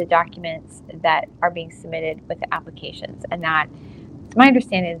of the documents that are being submitted with the applications. And that, it's my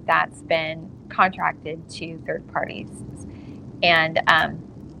understanding, that's been contracted to third parties. And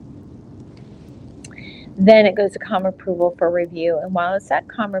then it goes to COM approval for review. And while it's at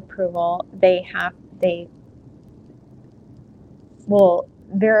COM approval, they will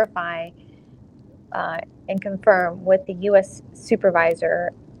verify and confirm with the U.S.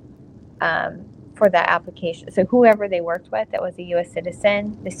 supervisor for that application. So whoever they worked with that was a U.S.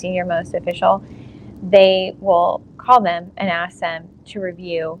 citizen, the senior most official, they will call them and ask them to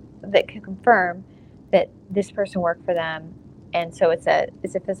review that can confirm that this person worked for them. And so it's a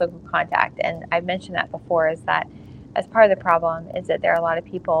physical contact. And I've mentioned that before, is that as part of the problem is that there are a lot of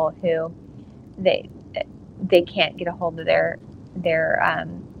people who they can't get a hold of their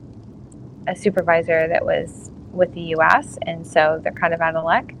a supervisor that was with the U.S., and so they're kind of out of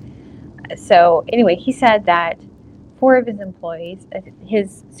luck. So anyway, he said that 4 of his employees,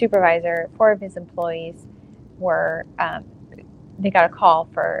 his supervisor, 4 of his employees were, they got a call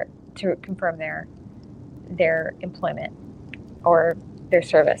to confirm their employment or their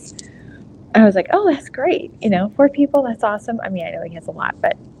service. I was like, oh, that's great. 4 people, that's awesome. I mean, I know he has a lot,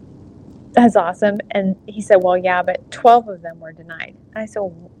 but that's awesome. And he said, well, yeah, but 12 of them were denied. And I said,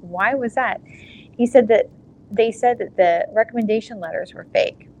 well, why was that? He said that they said that the recommendation letters were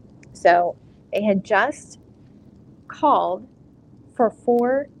fake. So they had just called for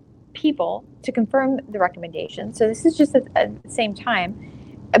 4 people to confirm the recommendation. So this is just at the same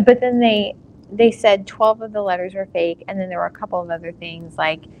time. But then they said 12 of the letters were fake. And then there were a couple of other things,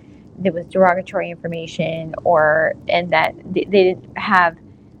 like there was derogatory information, and that they didn't have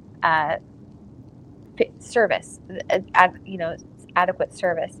service, adequate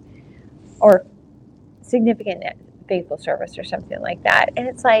service or significant faithful service or something like that. And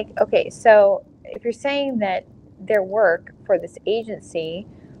it's like, okay, so if you're saying that their work for this agency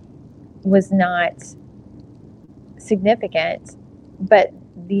was not significant, but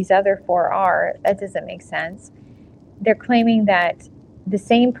these other 4 are, that doesn't make sense. They're claiming that the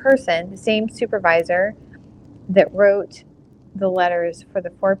same person, the same supervisor that wrote the letters for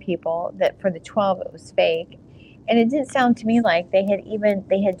the 4 people, that for the 12 it was fake. And it didn't sound to me like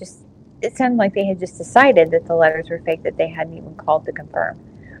it sounded like they had just decided that the letters were fake, that they hadn't even called to confirm.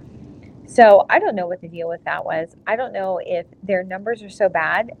 So I don't know what the deal with that was. I don't know if their numbers are so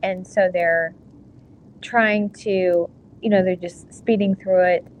bad, and so they're trying to, they're just speeding through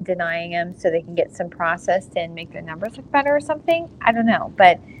it, denying them so they can get some processed and make their numbers look better or something. I don't know.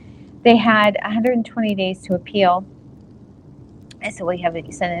 But they had 120 days to appeal. I said, well, have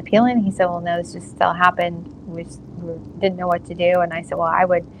you sent an appeal in? He said, well, no, this just still happened. We didn't know what to do. And I said, well, I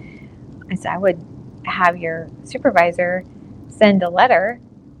would have your supervisor send a letter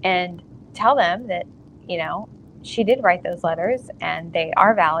and tell them that, she did write those letters and they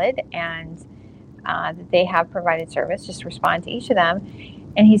are valid, and that they have provided service. Just respond to each of them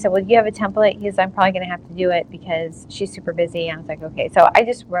And he said, well, do you have a template? He said, I'm probably going to have to do it because she's super busy. And I was like, okay. So I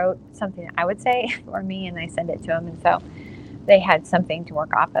just wrote something that I would say for me, and I sent it to him. And so they had something to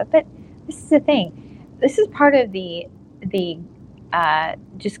work off of. But this is the thing. This is part of the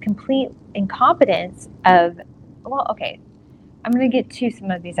just complete incompetence of, well, okay, I'm going to get to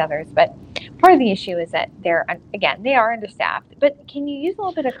some of these others, but part of the issue is that they are understaffed, but can you use a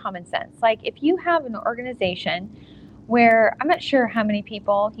little bit of common sense? Like if you have an organization where I'm not sure how many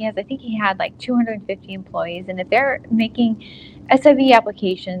people he has, I think he had like 250 employees, and if they're making SIV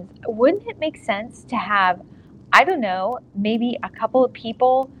applications, wouldn't it make sense to have, I don't know, maybe a couple of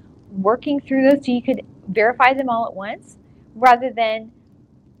people working through those so you could verify them all at once rather than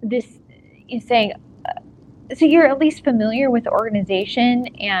this saying, so you're at least familiar with the organization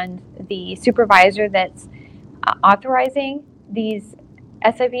and the supervisor that's authorizing these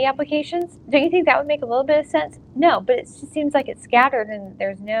SIV applications? Don't you think that would make a little bit of sense? No, but it just seems like it's scattered and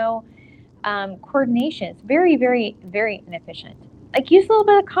there's no coordination. It's very, very, very inefficient. Like use a little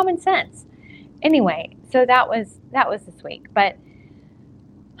bit of common sense. Anyway, so that was this week, but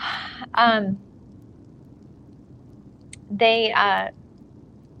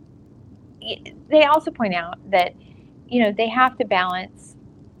they also point out that they have to balance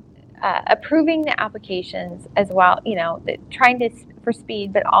approving the applications as well, trying to for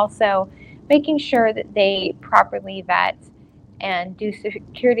speed, but also making sure that they properly vet and do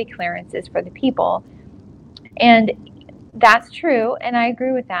security clearances for the people. And that's true, and I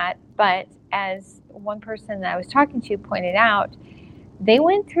agree with that. But as one person that I was talking to pointed out, they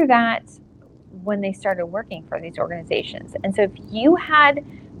went through that when they started working for these organizations. And so if you had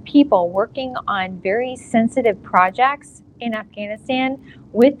people working on very sensitive projects in Afghanistan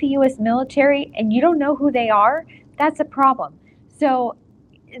with the U.S. military and you don't know who they are, that's a problem. So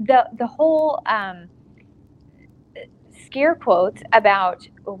the whole scare quotes about,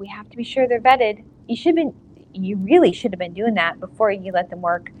 well, we have to be sure they're vetted, you really should have been doing that before you let them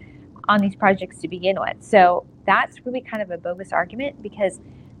work on these projects to begin with. So that's really kind of a bogus argument because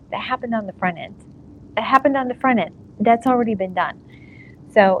that happened on the front end. That's already been done.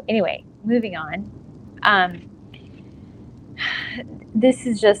 So anyway, moving on. This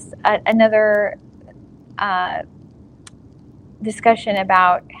is just another discussion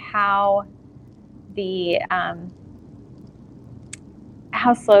about how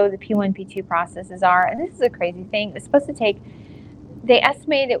slow the P1, P2 processes are. And this is a crazy thing. It's supposed to take, they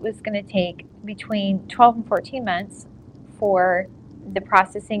estimated it was going to take between 12 and 14 months for the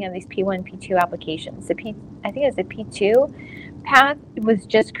processing of these P1, P2 applications. I think it was the P2 path was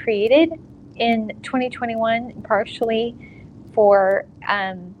just created in 2021, partially for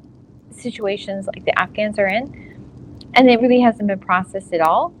situations like the Afghans are in, and it really hasn't been processed at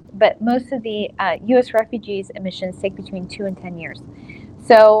all. But most of the U.S. refugees admissions take between 2 and 10 years.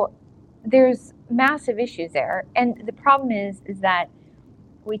 So there's massive issues there, and the problem is that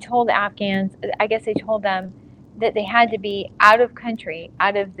we told the Afghans, I guess they told them that they had to be out of country,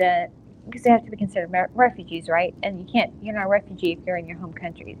 because they have to be considered refugees, right? And you're not a refugee if you're in your home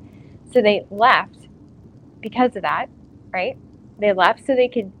country. So they left because of that, right? They left so they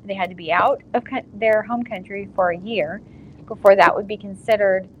had to be out of their home country for a year before that would be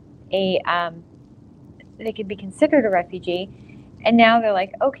considered they could be considered a refugee. And now they're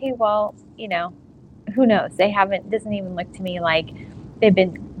like, okay, well, who knows? Doesn't even look to me like they've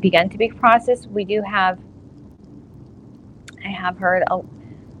begun to be processed. I have heard,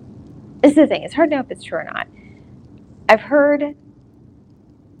 this is the thing, it's hard to know if it's true or not. I've heard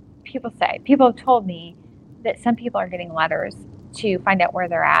people have told me that some people are getting letters to find out where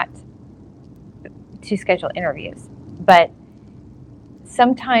they're at to schedule interviews. But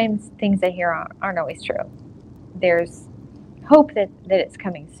sometimes things I hear aren't always true. There's hope that it's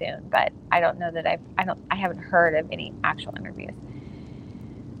coming soon, but I don't know that I haven't heard of any actual interviews.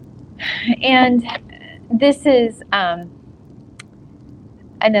 And this is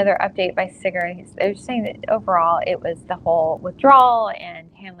another update by Sigurd. They're saying that overall it was the whole withdrawal and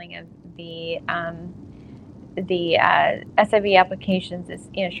handling of the SIV applications is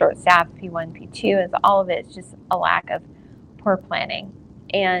short staff, P1, P2, is all of it. It's just a lack of poor planning.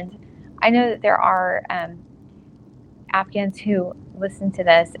 And I know that there are Afghans who listen to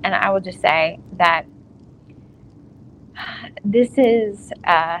this, and I will just say that this is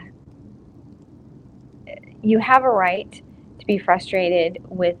you have a right to be frustrated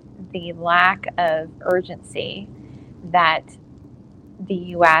with the lack of urgency that the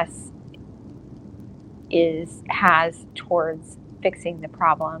U.S. has towards fixing the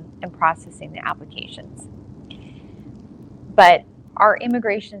problem and processing the applications. But our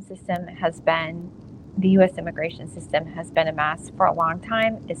immigration system has been the U.S. immigration system has been a mess for a long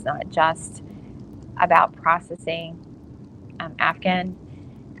time. It's not just about processing Afghan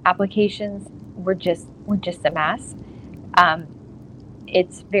applications. We're just a mess. Um,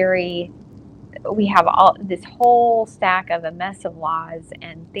 it's very we have all this whole stack of a mess of laws,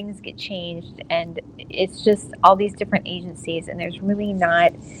 and things get changed, and it's just all these different agencies, and there's really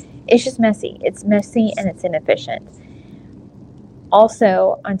not. It's just messy. It's messy and it's inefficient.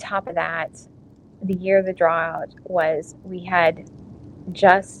 Also, on top of that, the year of the drought was we had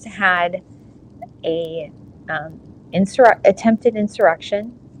just had a attempted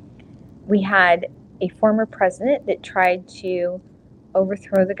insurrection. We had a former president that tried to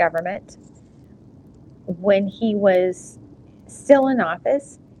overthrow the government. When he was still in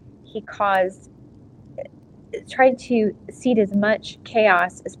office, he tried to seed as much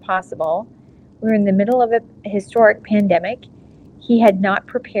chaos as possible. We were in the middle of a historic pandemic. He had not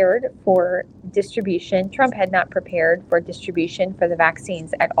prepared for distribution. Trump had not prepared for distribution for the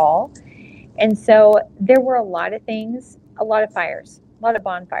vaccines at all. And so there were a lot of things, a lot of fires, a lot of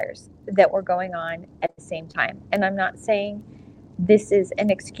bonfires that were going on at the same time. And I'm not saying this is an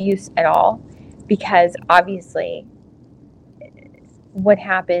excuse at all, because obviously what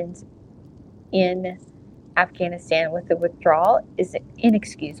happened in Afghanistan with the withdrawal is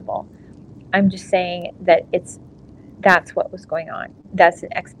inexcusable. I'm just saying that that's what was going on. That's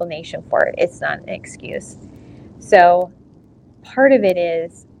an explanation for it. It's not an excuse. So part of it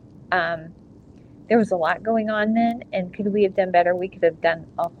is there was a lot going on then, and could we have done better? We could have done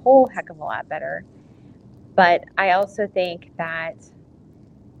a whole heck of a lot better. But I also think that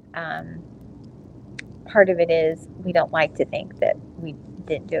part of it is we don't like to think that we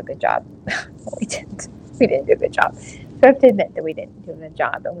didn't do a good job. We didn't. We didn't do a good job. So we have to admit that we didn't do a good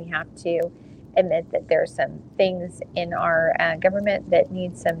job, and we have to admit that there are some things in our government that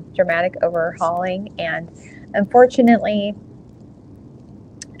need some dramatic overhauling. And unfortunately,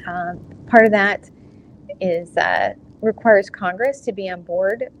 part of that is requires Congress to be on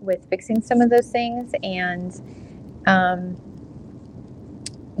board with fixing some of those things. And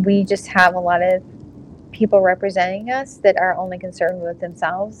we just have a lot of people representing us that are only concerned with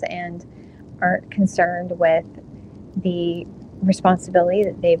themselves and aren't concerned with the responsibility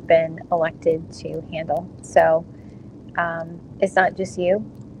that they've been elected to handle. So it's not just you.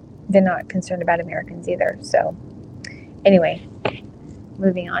 They're not concerned about Americans either. So anyway,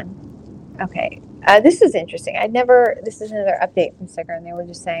 moving on. Okay, this is interesting. This is another update from SIGGR, and they were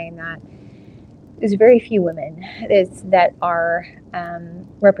just saying that there's very few women that are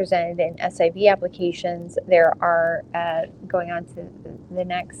represented in SIV applications. There are, going on to the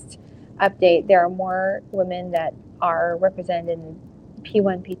next update, there are more women that are represented in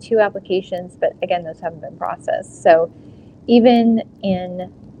P1, P2 applications, but again, those haven't been processed. So even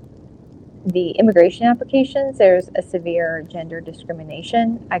in the immigration applications, there's a severe gender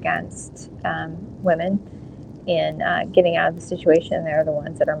discrimination against women in getting out of the situation. They're the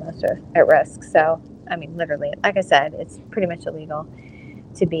ones that are most at risk. So, I mean, literally, like I said, it's pretty much illegal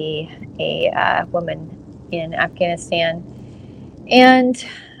to be a woman in Afghanistan. And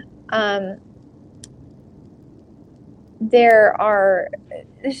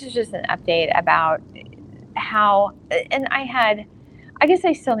this is just an update about how, and I guess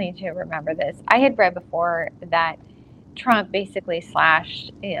I still need to remember this. I had read before that Trump basically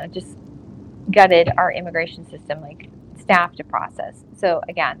just gutted our immigration system, like staff to process. So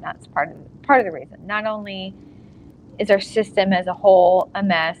again, that's part of the reason. Not only is our system as a whole a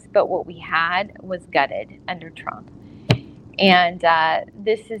mess, but what we had was gutted under Trump. And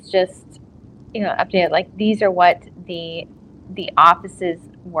this is just, updated. Like, these are what the offices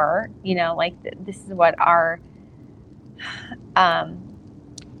were. This is what our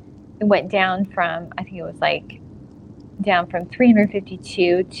it went down from, I think it was down from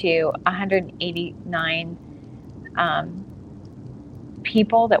 352 to 189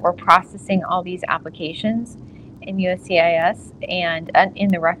 people that were processing all these applications in USCIS and in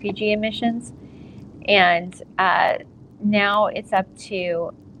the refugee admissions. And now it's up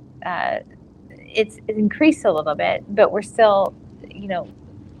to, it's increased a little bit, but we're still,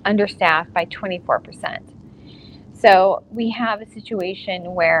 understaffed by 24%. So we have a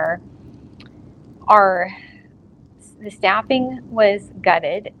situation where the staffing was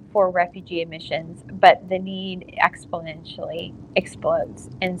gutted for refugee admissions, but the need exponentially explodes.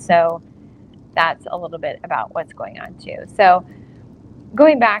 And so that's a little bit about what's going on too. So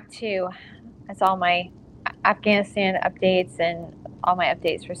going back to, that's all my Afghanistan updates and all my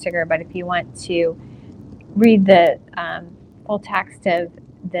updates for SIGGR. But if you want to read the full text of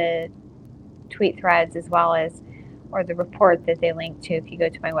the tweet threads, as well as or the report that they link to. If you go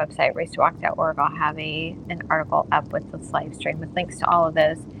to my website, racetowalk.org, I'll have an article up with this live stream with links to all of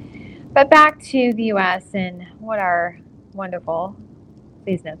those. But back to the U.S. and what our wonderful,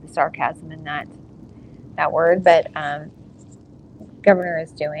 please note the sarcasm in that word, but governor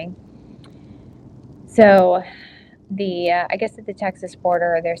is doing. So I guess at the Texas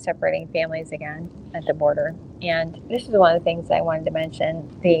border, they're separating families again at the border. And this is one of the things I wanted to mention.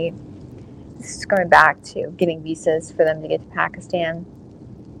 This is going back to getting visas for them to get to Pakistan.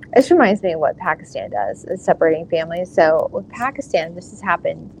 This reminds me of what Pakistan does, is separating families. So with Pakistan, this has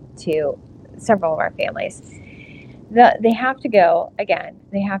happened to several of our families. They have to go, again,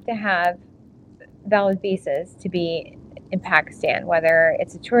 they have to have valid visas to be in Pakistan, whether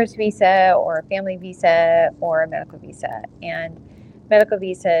it's a tourist visa or a family visa or a medical visa. And medical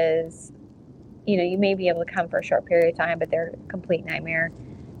visas, you may be able to come for a short period of time, but they're a complete nightmare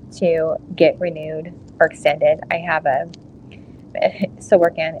to get renewed or extended. I have still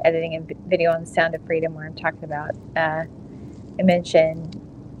working on editing a video on the Sound of Freedom where I'm talking about, I mentioned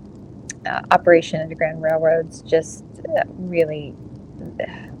Operation Underground Railroads, just really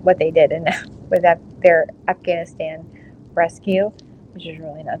what they did with their Afghanistan rescue, which is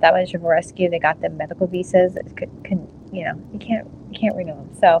really not that much of a rescue. They got them medical visas. You can't renew them.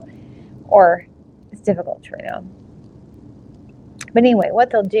 So, or it's difficult to renew them. But anyway, what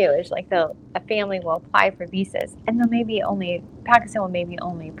they'll do is a family will apply for visas, and Pakistan will maybe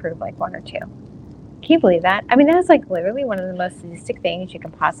only approve like one or two. Can you believe that? I mean, that's literally one of the most sadistic things you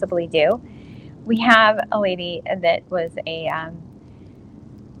can possibly do. We have a lady that was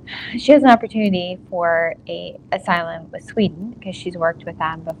she has an opportunity for a asylum with Sweden because she's worked with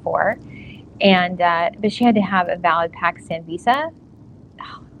them before, and but she had to have a valid Pakistan visa.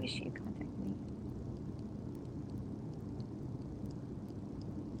 Oh, I wish you'd contact me.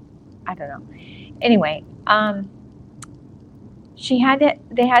 I don't know. Anyway,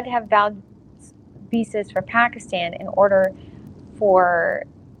 they had to have valid visas for Pakistan in order for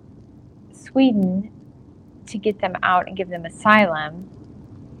Sweden to get them out and give them asylum.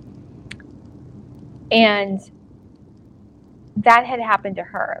 And that had happened to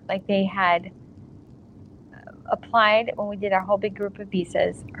her. They had applied when we did our whole big group of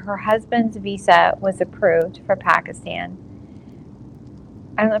visas. Her husband's visa was approved for Pakistan.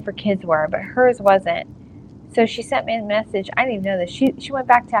 I don't know if her kids were, but hers wasn't. So she sent me a message. I didn't even know this. She went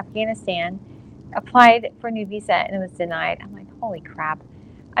back to Afghanistan, applied for a new visa, and it was denied. I'm like, holy crap.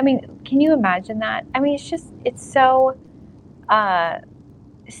 I mean, can you imagine that? I mean, it's so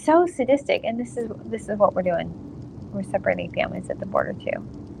sadistic, and this is what we're doing. We're separating families at the border too.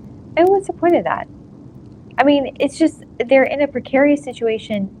 And what's the point of that? I mean, it's just they're in a precarious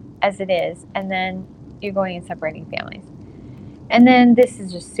situation as it is, and then you're going and separating families. And then this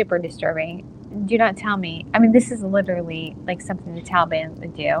is just super disturbing. Do not tell me. I mean, this is literally something the Taliban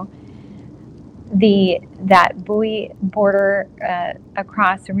would do. That buoy border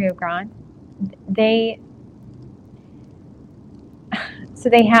across the Rio Grande, they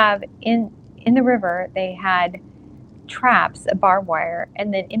have in the river, they had traps of barbed wire,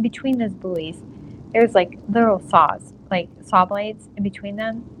 and then in between those buoys, there's little saws, saw blades in between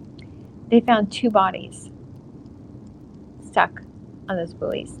them. They found 2 bodies stuck on those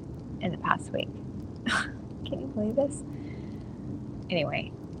buoys in the past week. Can you believe this?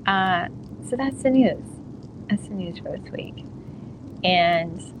 Anyway, so that's the news. That's the news for this week.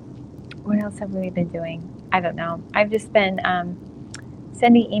 And what else have we been doing? I don't know. I've just been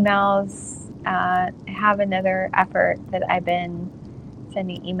sending emails. I have another effort that I've been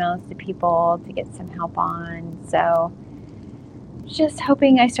sending emails to people to get some help on. So just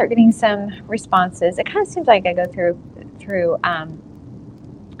hoping I start getting some responses. It kind of seems like I go through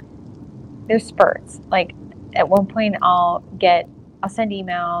there's spurts. At one point I'll send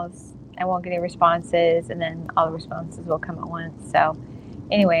emails, I won't get any responses, and then all the responses will come at once. So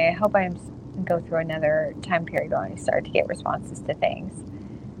anyway, I hope I go through another time period when I start to get responses to things.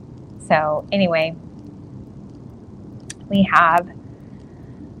 So anyway,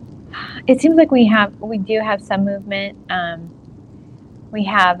 it seems like we do have some movement. We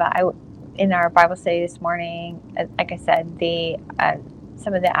have, in our Bible study this morning, like I said,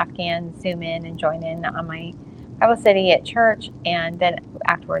 some of the Afghans Zoom in and join in on my Bible study at church, and then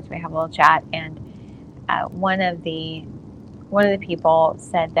afterwards we have a little chat. And one of the people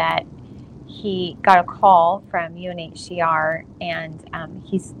said that he got a call from UNHCR, and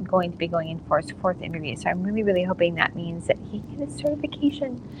he's going to be going in for his 4th interview. So I'm really, really hoping that means that he can get a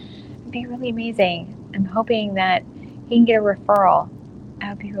certification. It'd be really amazing. I'm hoping that he can get a referral. That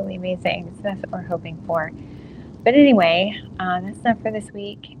would be really amazing. So that's what we're hoping for. But anyway, that's enough for this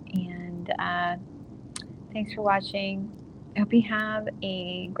week. And Thanks for watching. I hope you have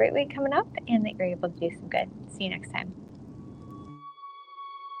a great week coming up and that you're able to do some good. See you next time.